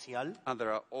pauta oficial. and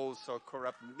there are also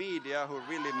corrupt media who are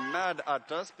really mad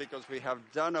at us because we have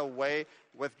done away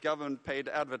with government-paid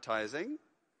advertising.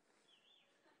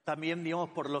 También, digamos,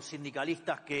 por los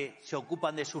sindicalistas que se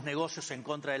ocupan de sus negocios en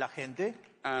contra de la gente.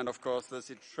 And of course, there's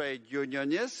the trade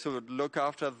unionists who look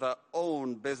after their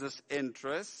own business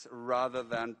interests rather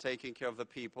than taking care of the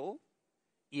people.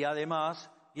 Y además,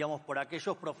 digamos, por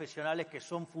aquellos profesionales que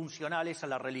son funcionales a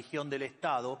la religión del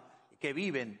Estado, que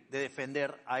viven de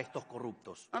defender a estos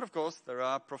corruptos. And of course, there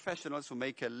are professionals who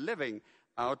make a living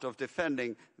out of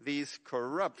defending these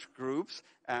corrupt groups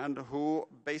and who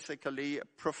basically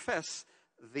profess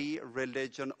the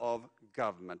religion of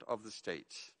government, of the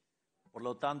state. Por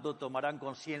lo tanto, tomarán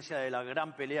conciencia de la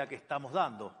gran pelea que estamos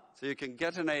dando. So you can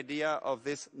get an idea of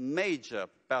this major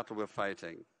battle we're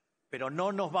fighting. Pero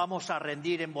no nos vamos a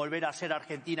rendir en volver a ser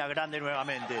Argentina grande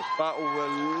nuevamente. But we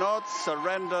will not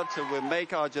surrender till we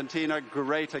make Argentina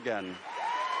great again.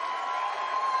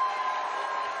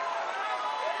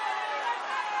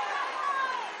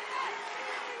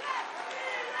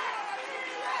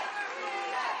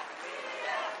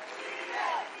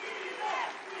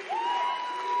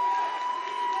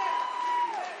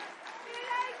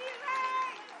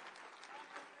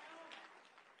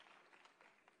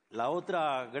 La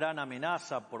otra gran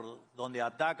amenaza por donde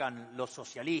atacan los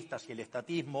socialistas y el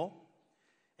estatismo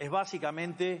es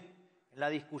básicamente la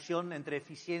discusión entre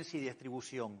eficiencia y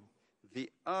distribución. The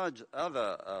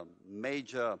other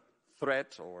major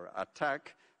threat or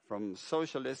attack from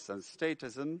socialists and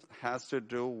statism has to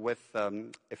do with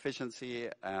efficiency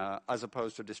as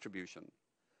opposed to distribution.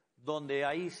 Donde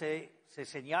ahí se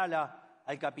señala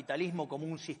al capitalismo como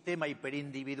un sistema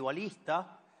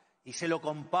hiperindividualista y se lo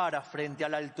compara frente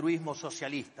al altruismo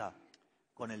socialista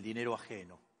con el dinero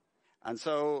ajeno. And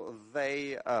so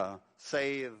they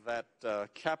say that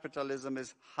capitalism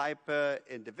is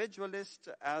hyper-individualist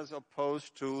as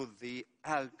opposed to the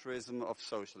altruism of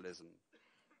socialism.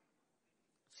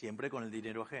 Siempre con el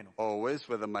dinero ajeno. Always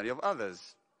with the money of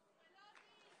others.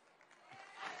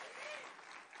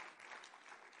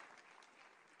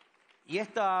 Y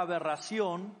esta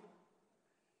aberración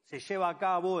se lleva a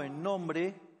cabo en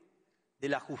nombre de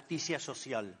la justicia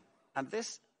social. And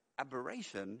this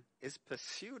aberration is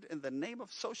pursued in the name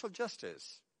of social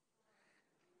justice.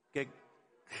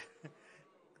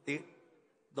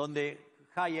 Donde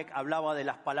Hayek hablaba de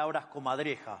las palabras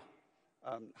comadreja.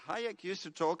 Hayek used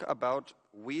to talk about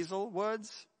weasel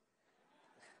words.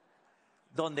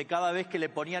 Donde cada vez que le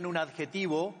ponían un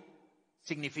adjetivo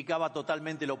significaba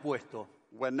totalmente lo opuesto.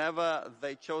 Whenever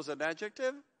they chose an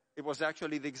adjective, it was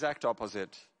actually the exact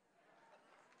opposite.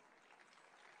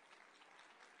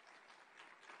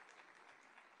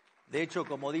 De hecho,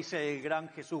 como dice el gran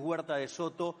Jesús Huerta de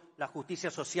Soto, la justicia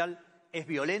social es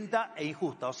violenta e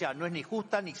injusta. O sea, no es ni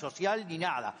justa, ni social, ni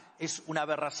nada. Es una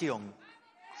aberración.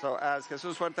 So as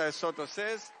Jesús Huerta de Soto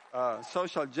says,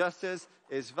 social justice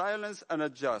is violence and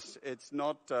unjust. It's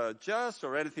not just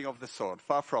or anything of the sort.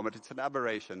 Far from it. It's an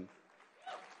aberration.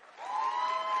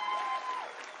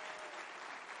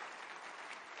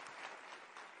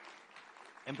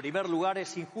 En primer lugar,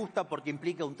 es injusta porque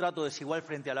implica un trato desigual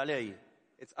frente a la ley.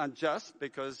 It's unjust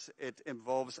because it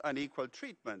involves unequal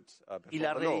treatment Y before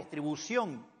la the law.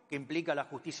 redistribución que implica la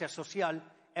justicia social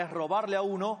es robarle a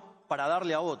uno para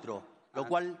darle a otro, lo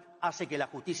cual hace que la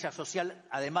justicia social,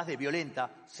 además de violenta,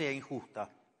 sea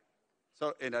injusta.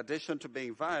 So in addition to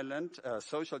being violent,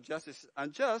 social justice is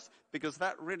unjust because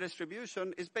that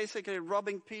redistribution is basically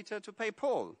robbing Peter to pay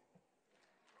Paul.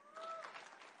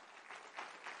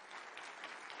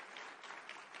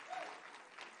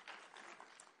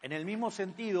 En el mismo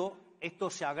sentido, esto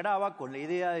se agrava con la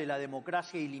idea de la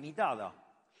democracia ilimitada.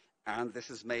 And this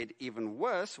is made even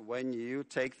worse when you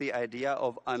take the idea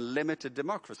of unlimited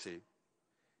democracy.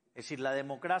 Es decir, la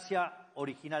democracia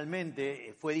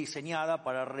originalmente fue diseñada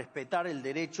para respetar el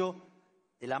derecho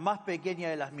de la más pequeña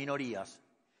de las minorías,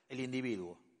 el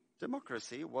individuo.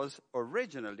 Democracy was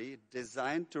originally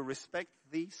designed to respect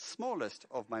the smallest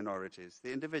of minorities,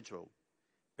 the individual.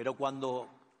 Pero cuando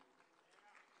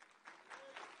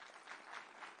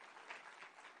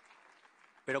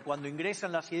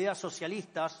ingresan las ideas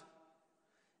socialistas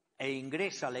e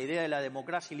ingresa la idea de la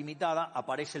democracia ilimitada,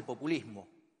 aparece el populismo.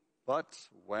 But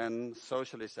when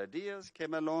socialist ideas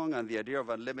came along and the idea of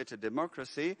unlimited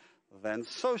democracy, then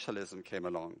socialism came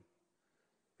along.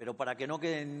 Pero para que no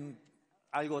quede en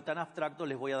algo tan abstracto,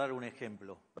 les voy a dar un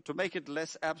ejemplo. But to make it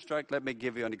less abstract, let me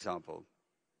give you an example.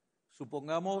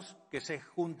 Supongamos que se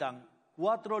juntan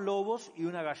 4 lobos y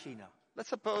una gallina. Let's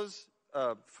suppose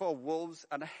 4 wolves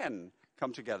and a hen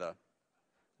come together.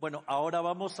 Bueno, ahora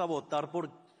vamos a votar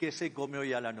por qué se come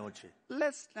hoy a la noche.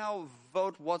 Let's now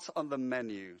vote what's on the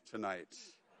menu tonight.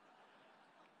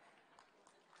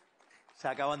 Se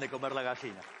acaban de comer la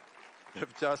gallina.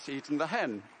 They've just eaten the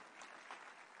hen.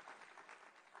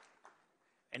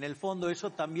 En el fondo,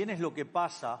 eso también es lo que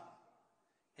pasa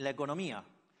en la economía.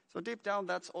 So deep down,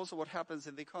 that's also what happens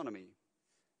in the economy.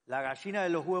 La gallina de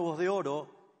los huevos de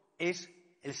oro es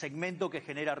el segmento que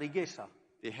genera riqueza.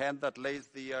 The hen that lays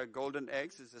the golden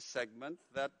eggs is a segment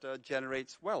that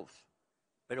generates wealth.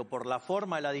 Pero por la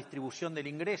forma de la distribución del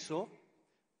ingreso,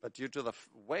 But due to the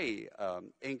way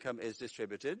income is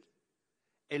distributed,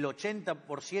 el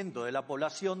 80% de la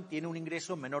población tiene un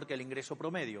ingreso menor que el ingreso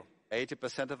promedio.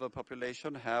 80% of the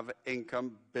population have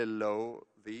income below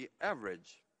the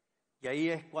average. Y ahí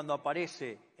es cuando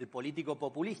aparece el político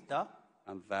populista,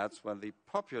 And that's when the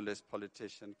populist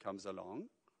politician comes along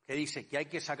que dice que hay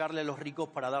que sacarle a los ricos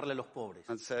para darle a los pobres.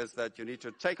 and says that you need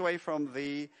to take away from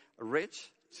the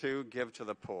rich to give to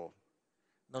the poor.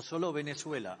 No solo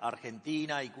Venezuela,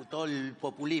 Argentina y todo el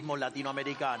populismo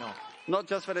latinoamericano. Not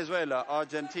just Venezuela,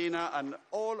 Argentina, and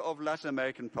all of Latin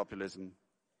American populism.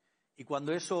 Y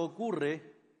cuando eso ocurre,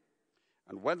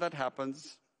 And when that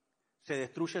happens, se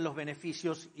destruyen los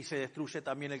beneficios y se destruye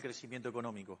también el crecimiento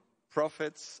económico.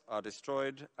 profits are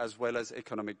destroyed as well as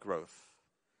economic growth.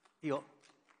 Digo,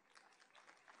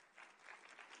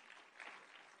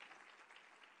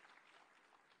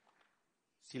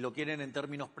 si lo quieren en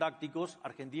términos prácticos,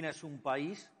 Argentina es un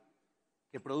país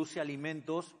que produce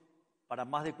alimentos para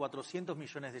más de 400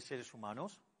 millones de seres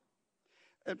humanos.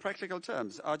 In practical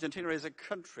terms, Argentina is a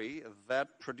country that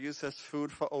produces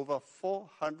food for over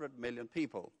 400 million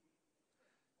people.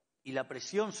 Y la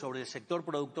presión sobre el sector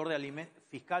productor de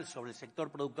fiscal sobre el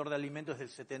sector productor de alimentos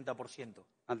es del 70%.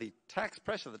 And the tax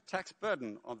pressure, the tax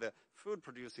burden on the food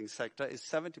producing sector is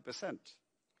 70%.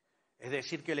 Es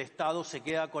decir, que el Estado se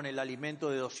queda con el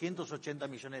alimento de 280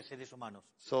 millones de seres humanos.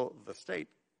 So the state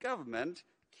government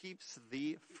keeps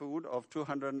the food of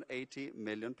 280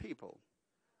 million people.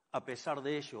 A pesar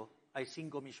de ello, hay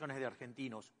 5 millones de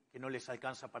argentinos que no les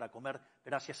alcanza para comer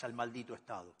gracias al maldito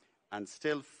Estado. And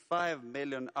still 5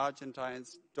 million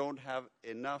Argentines don't have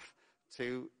enough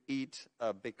to eat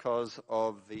because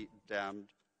of the damned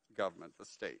government, the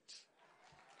state.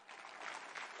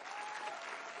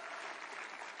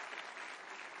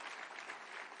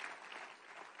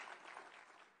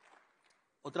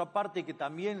 Otra parte que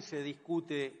también se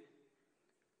discute,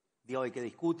 digo, y que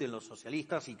discuten los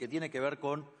socialistas y que tiene que ver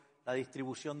con la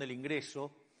distribución del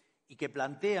ingreso y que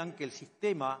plantean que el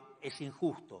sistema es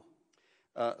injusto.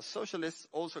 Socialists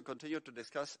also continue to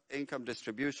discuss income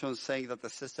distribution, saying that the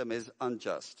system is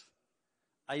unjust.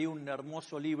 Hay un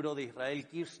hermoso libro de Israel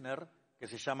Kirchner que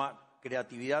se llama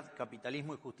Creatividad,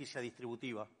 Capitalismo y Justicia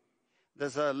Distributiva.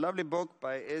 There's a lovely book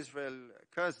by Israel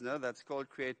Kirzner that's called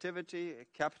Creativity,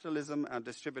 Capitalism, and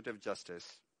Distributive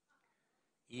Justice.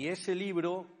 Y ese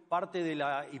libro parte de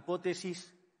la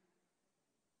hipótesis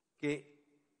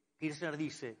que Kirchner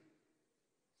dice,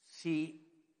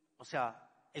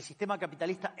 el sistema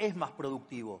capitalista es más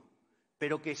productivo,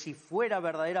 pero que si fuera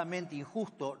verdaderamente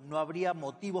injusto no habría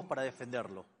motivos para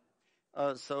defenderlo.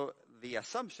 So the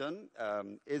assumption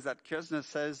is that Kirzner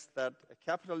says that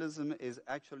capitalism is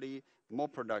actually more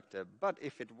productive. But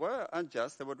if it were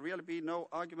unjust, there would really be no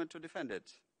argument to defend it.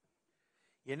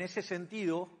 Y en ese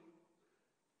sentido,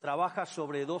 trabaja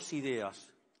sobre 2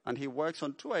 ideas. And he works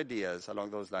on 2 ideas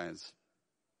along those lines.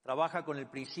 Trabaja con el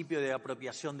principio de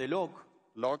apropiación de Locke,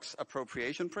 Locke's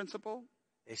appropriation principle.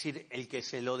 es decir, el que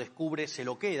se lo descubre se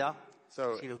lo queda.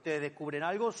 So, Si ustedes descubren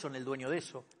algo, son el dueño de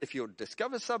eso. if you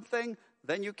discover something,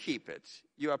 then you keep it,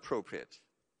 you appropriate.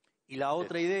 Y la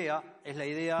otra idea es la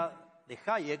idea de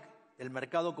Hayek del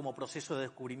mercado como proceso de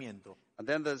descubrimiento. And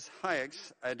then there's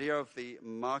Hayek's idea of the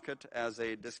market as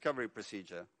a discovery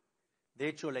procedure. De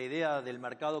hecho, la idea del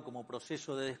mercado como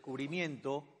proceso de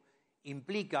descubrimiento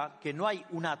implica que no hay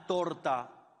una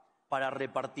torta para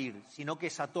repartir, sino que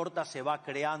esa torta se va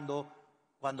creando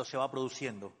cuando se va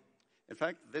produciendo. In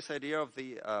fact, this idea of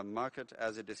the market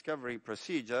as a discovery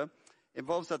procedure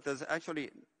involves that there's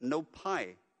actually no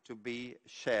pie to be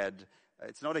shared.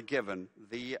 It's not a given.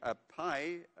 The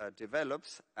pie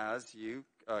develops as you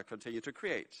continue to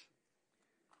create.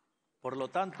 Por lo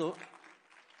tanto,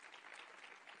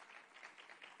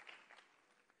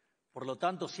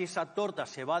 si esa torta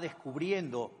se va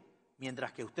descubriendo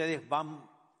mientras que ustedes van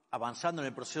avanzando en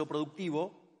el proceso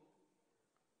productivo,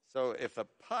 So if the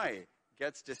pie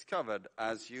gets discovered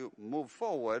as you move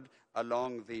forward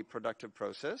along the productive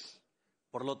process,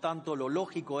 por lo tanto, lo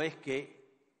lógico es que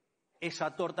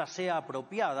esa torta sea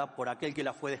apropiada por aquel que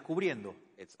la fue descubriendo.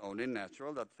 it's only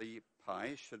natural that the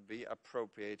pie should be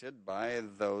appropriated by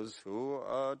those who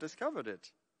discovered it.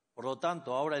 Por lo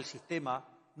tanto, ahora el sistema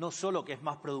no solo que es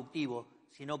más productivo,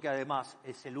 sino que además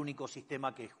es el único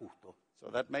sistema que es justo. So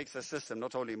that makes the system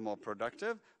not only more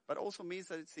productive, but also means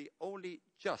that it's the only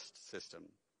just system.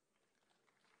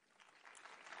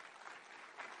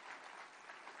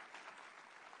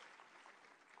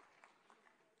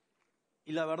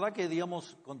 Y la verdad que,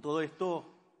 digamos, con todo esto,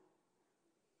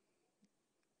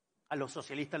 a los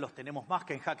socialistas los tenemos más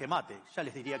que en jaque mate. Ya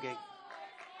les diría que...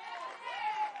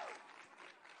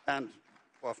 And,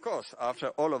 well, of course,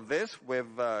 after all of this,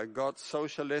 we've got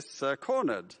socialists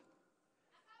cornered.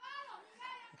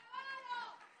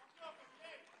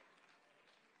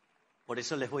 Por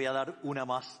eso les voy a dar una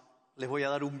más. Les voy a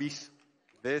dar un bis.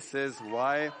 This is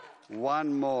why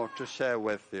one more to share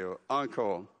with you.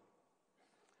 Encore.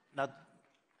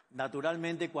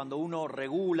 Naturalmente, cuando uno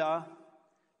regula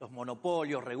los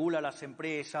monopolios, regula las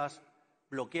empresas,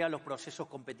 bloquea los procesos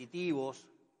competitivos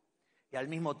y al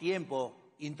mismo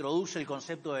tiempo introduce el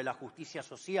concepto de la justicia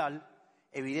social,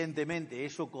 evidentemente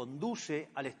eso conduce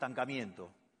al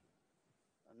estancamiento.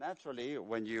 Naturally,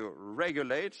 when you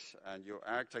regulate and you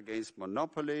act against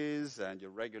monopolies and you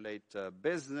regulate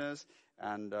business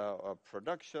and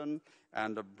production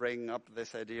and bring up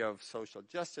this idea of social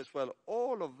justice, well,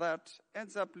 all of that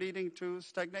ends up leading to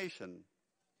stagnation.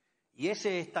 Y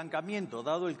ese estancamiento,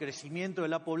 dado el crecimiento de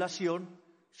la población,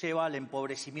 lleva al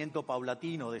empobrecimiento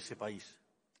paulatino de ese país.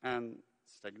 And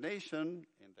stagnation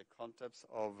in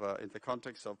the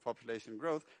context of population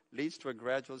growth leads to a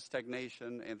gradual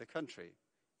stagnation in the country.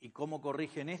 ¿Y cómo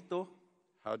corrigen esto?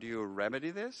 How do you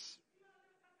remedy this?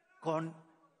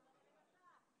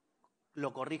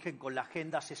 Lo corrigen con la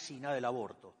agenda asesina del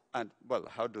aborto. And, well,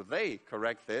 how do they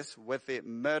correct this? With the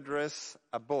murderous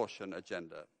abortion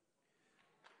agenda.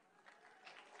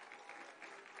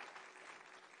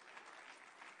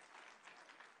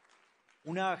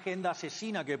 Una agenda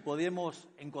asesina que podemos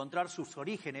encontrar sus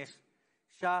orígenes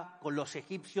ya con los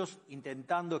egipcios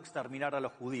intentando exterminar a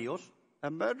los judíos. A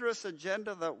murderous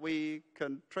agenda that we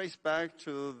can trace back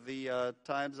to the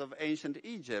times of ancient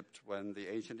Egypt, when the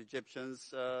ancient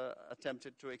Egyptians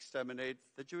attempted to exterminate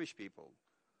the Jewish people.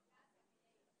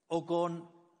 O con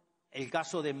el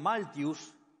caso de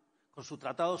Malthus, con su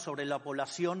tratado sobre la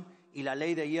población y la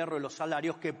ley de hierro de los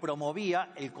salarios que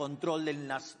promovía el control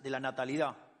de la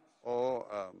natalidad.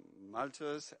 Or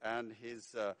Malthus and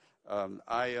his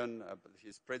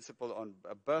his principle on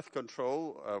birth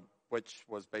control, which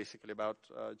was basically about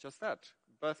just that,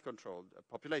 birth control,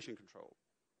 population control.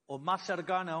 O más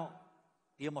cercano,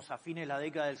 digamos, a fines de la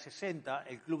década del 60,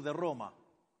 el Club de Roma.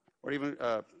 Or even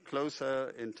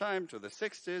closer in time to the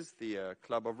 60s, the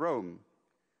Club of Rome.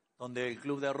 Donde el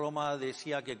Club de Roma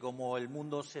decía que como el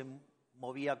mundo se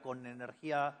movía con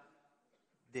energía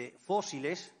de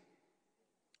fósiles,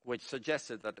 which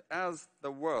suggested that as the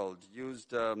world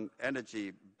used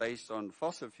energy based on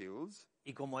fossil fuels,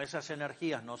 y como esas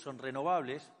energías no son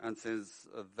renovables, and since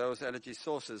those energy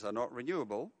sources are not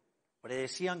renewable,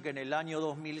 predecían que en el año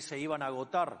 2000 se iban a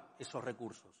agotar esos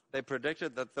recursos. They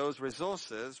predicted that those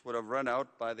resources would have run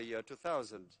out by the year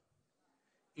 2000.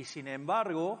 Y sin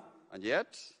embargo, And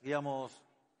yet, digamos,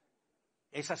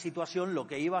 esa situación lo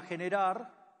que iba a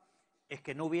generar es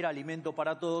que no hubiera alimento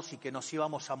para todos y que nos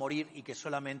íbamos a morir y que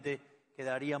solamente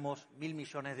quedaríamos 1.000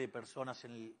 millones de personas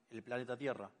en el planeta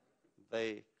Tierra.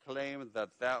 they claimed that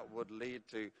that would lead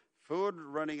to food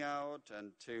running out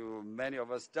and to many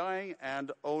of us dying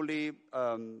and only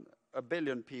a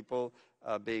billion people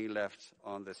being left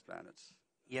on this planet.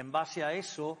 Y en base a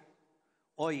eso,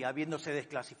 hoy, habiéndose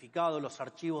desclasificado los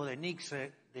archivos de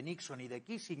Nixon y de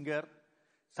Kissinger,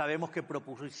 sabemos que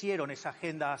propusieron esa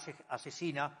agenda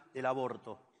asesina del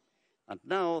aborto. And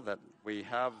now that we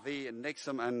have the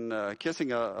Nixon and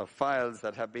Kissinger files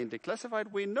that have been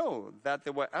declassified, we know that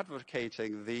they were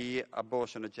advocating the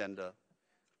abortion agenda.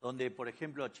 Donde, por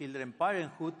ejemplo, Children's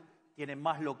Parenthood tiene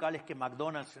más locales que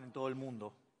McDonald's en todo el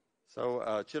mundo.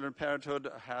 So Children's Parenthood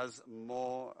has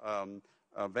more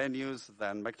venues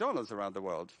than McDonald's around the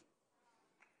world.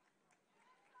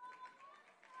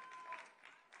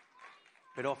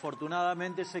 Pero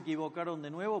afortunadamente se equivocaron de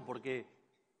nuevo porque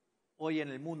hoy en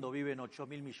el mundo viven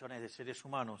 8.000 millones de seres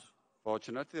humanos.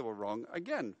 Fortunately, they were wrong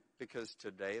again, because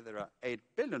today there are 8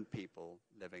 billion people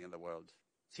living in the world.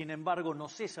 Sin embargo, no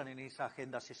cesan en esa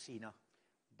agenda asesina.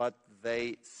 But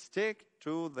they stick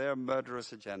to their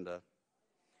murderous agenda.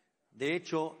 De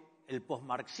hecho, el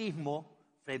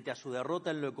posmarxismo, frente a su derrota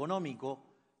en lo económico,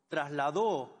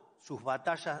 trasladó sus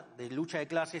batallas de lucha de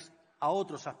clases a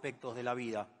otros aspectos de la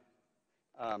vida.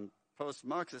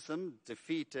 Post-Marxism,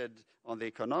 defeated on the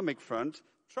economic front,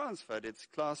 transferred its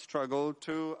class struggle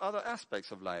to other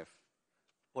aspects of life.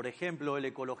 Por ejemplo, el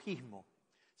ecologismo,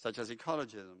 such as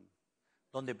ecologism,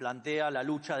 donde plantea la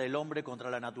lucha del hombre contra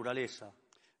la naturaleza.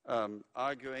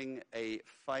 Arguing a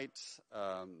fight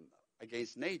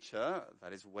against nature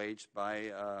that is waged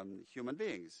by human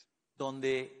beings.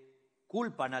 Donde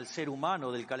culpan al ser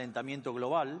humano del calentamiento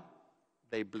global.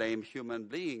 They blame human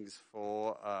beings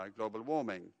for global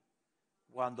warming.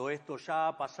 Cuando esto ya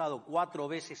ha pasado 4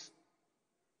 veces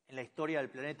en la historia del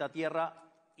planeta Tierra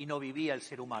y no vivía el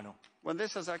ser humano. When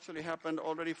this has actually happened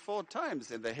already 4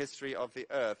 times in the history of the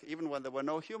Earth, even when there were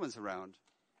no humans around.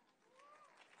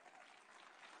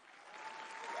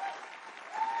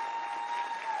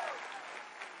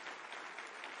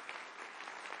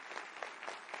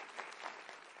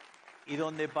 Y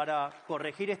donde para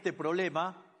corregir este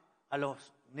problema a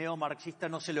los neomarxistas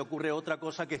no se le ocurre otra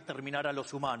cosa que exterminar a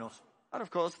los humanos. And of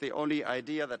course, the only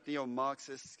idea that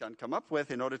neo-Marxists can come up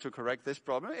with in order to correct this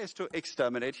problem is to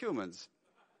exterminate humans.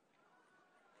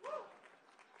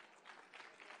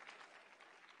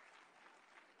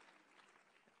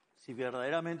 Si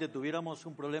verdaderamente tuviéramos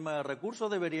un problema de recursos,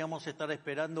 deberíamos estar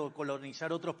esperando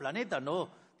colonizar otros planetas, no,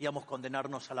 digamos,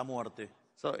 condenarnos a la muerte.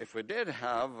 So if we did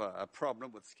have a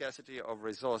problem with scarcity of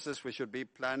resources, we should be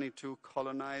planning to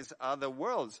colonize other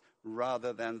worlds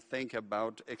rather than think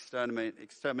about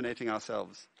exterminating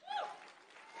ourselves.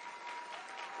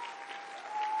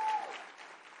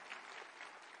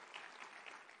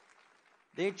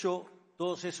 De hecho,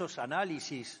 todos esos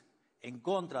análisis en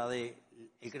contra del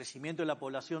crecimiento de la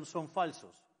población son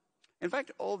falsos. In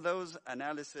fact, all those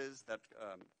analyses that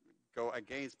go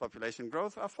against population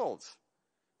growth are false.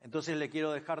 Entonces le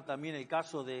quiero dejar también el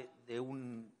caso de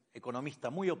un economista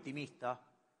muy optimista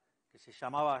que se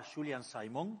llamaba Julian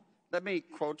Simon. Let me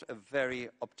quote a very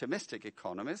optimistic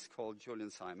economist called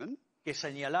Julian Simon, que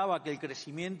señalaba que el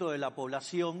crecimiento de la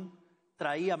población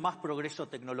traía más progreso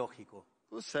tecnológico.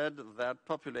 who said that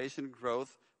population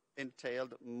growth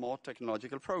entailed more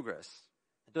technological progress.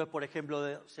 Entonces, por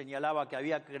ejemplo, señalaba que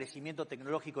había crecimiento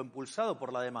tecnológico impulsado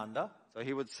por la demanda, So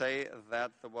he would say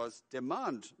that there was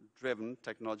demand-driven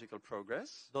technological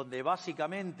progress, donde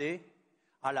básicamente,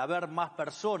 al haber más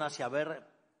personas y haber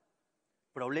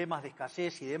problemas de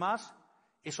escasez y demás,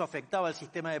 eso afectaba el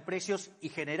sistema de precios y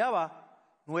generaba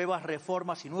nuevas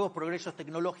reformas y nuevos progresos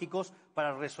tecnológicos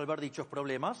para resolver dichos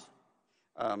problemas.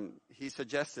 He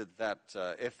suggested that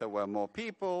if there were more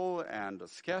people and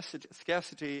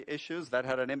scarcity issues, that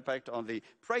had an impact on the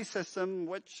price system,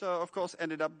 which of course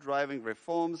ended up driving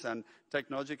reforms and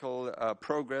technological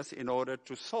progress in order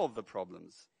to solve the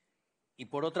problems. Y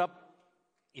por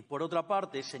otra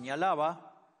parte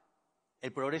señalaba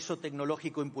el progreso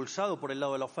tecnológico impulsado por el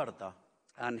lado de la oferta.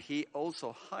 And he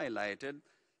also highlighted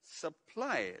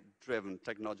supply-driven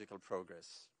technological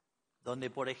progress.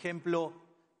 Donde, por ejemplo,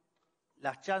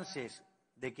 las chances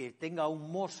de que tenga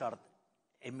un Mozart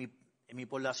en mi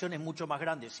población es mucho más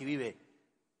grande si vive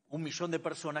 1 millón de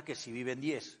personas que si viven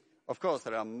 10. Of course,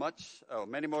 there are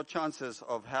many more chances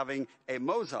of having a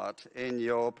Mozart in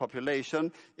your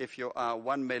population if you are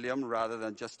 1 million rather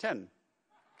than just 10.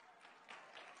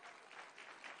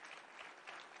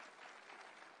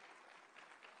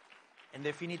 En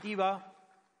definitiva,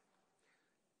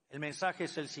 el mensaje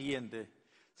es el siguiente.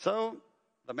 So,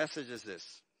 the message is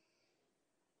this.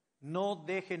 No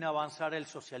dejen avanzar el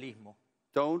socialismo.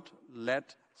 Don't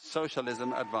let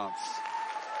socialism advance.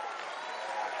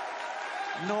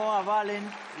 no avalen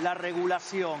la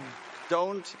regulación,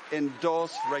 Don't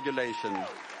endorse regulation.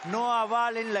 no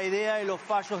avalen la idea de los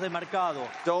fallos de mercado,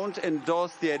 Don't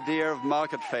endorse the idea of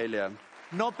market failure.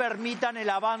 no permitan el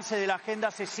avance de la agenda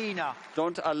asesina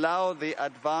Don't allow the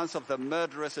advance of the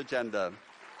murderous agenda.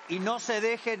 y no se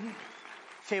dejen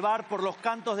llevar por los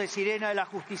cantos de sirena de la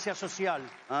justicia social.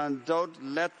 And don't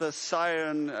let the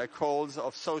siren calls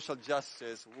of social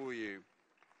justice woo you.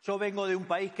 Yo vengo de un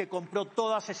país que compró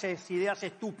todas esas ideas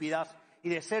estúpidas y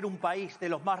de ser un país de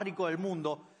los más ricos del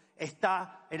mundo,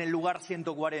 está en el lugar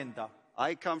 140.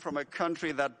 I come from a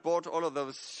country that bought all of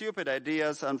those stupid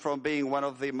ideas, and from being one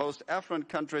of the most affluent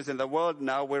countries in the world,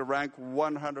 now we rank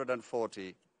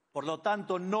 140. Por lo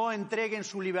tanto, no entreguen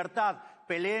su libertad,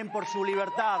 peleen por su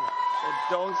libertad.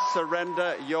 So don't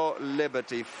surrender your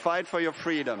liberty. Fight for your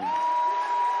freedom.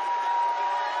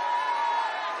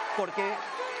 Porque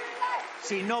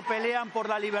si no pelean por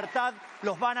la libertad,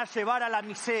 los van a llevar a la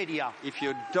miseria. If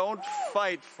you don't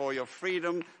fight for your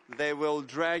freedom, they will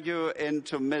drag you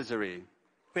into misery.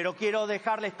 Pero quiero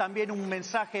dejarles también un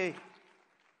mensaje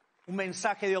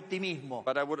de optimismo.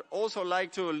 But I would also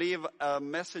like to leave a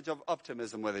message of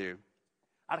optimism with you.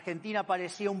 Argentina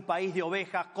parecía un país de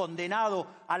ovejas condenado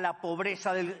a la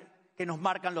pobreza que nos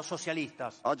marcan los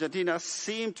socialistas. Argentina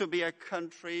seemed to be a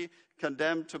country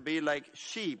condemned to be like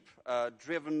sheep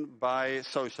driven by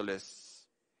socialists.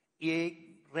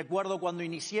 Y recuerdo cuando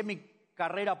inicié mi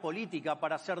carrera política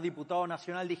para ser diputado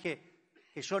nacional, dije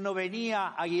que yo no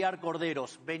venía a guiar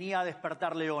corderos, venía a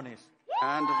despertar leones.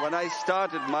 And when I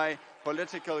started my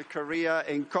political career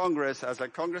in Congress, as a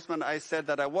congressman, I said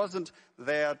that I wasn't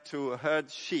there to herd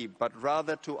sheep, but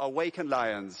rather to awaken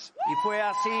lions. Y fue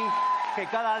así que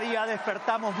cada día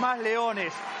despertamos más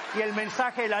leones y el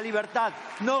mensaje de la libertad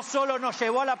no solo nos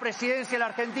llevó a la presidencia de la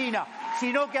Argentina,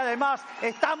 sino que además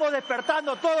estamos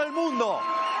despertando todo el mundo.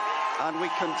 And we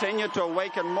continue to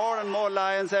awaken more and more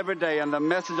lions every day. And the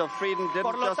message of freedom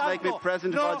didn't just make me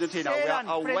president of Argentina. We are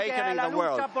awakening the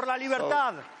world.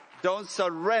 So don't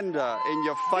surrender in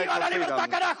your fight for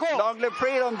freedom. Long live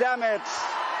freedom, damn it.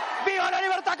 ¡Viva la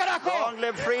libertad, carajo! Long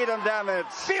live freedom, damn it.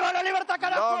 ¡Viva la libertad,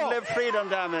 carajo! Long live freedom,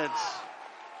 damn it.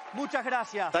 Muchas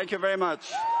gracias. Thank you very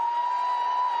much.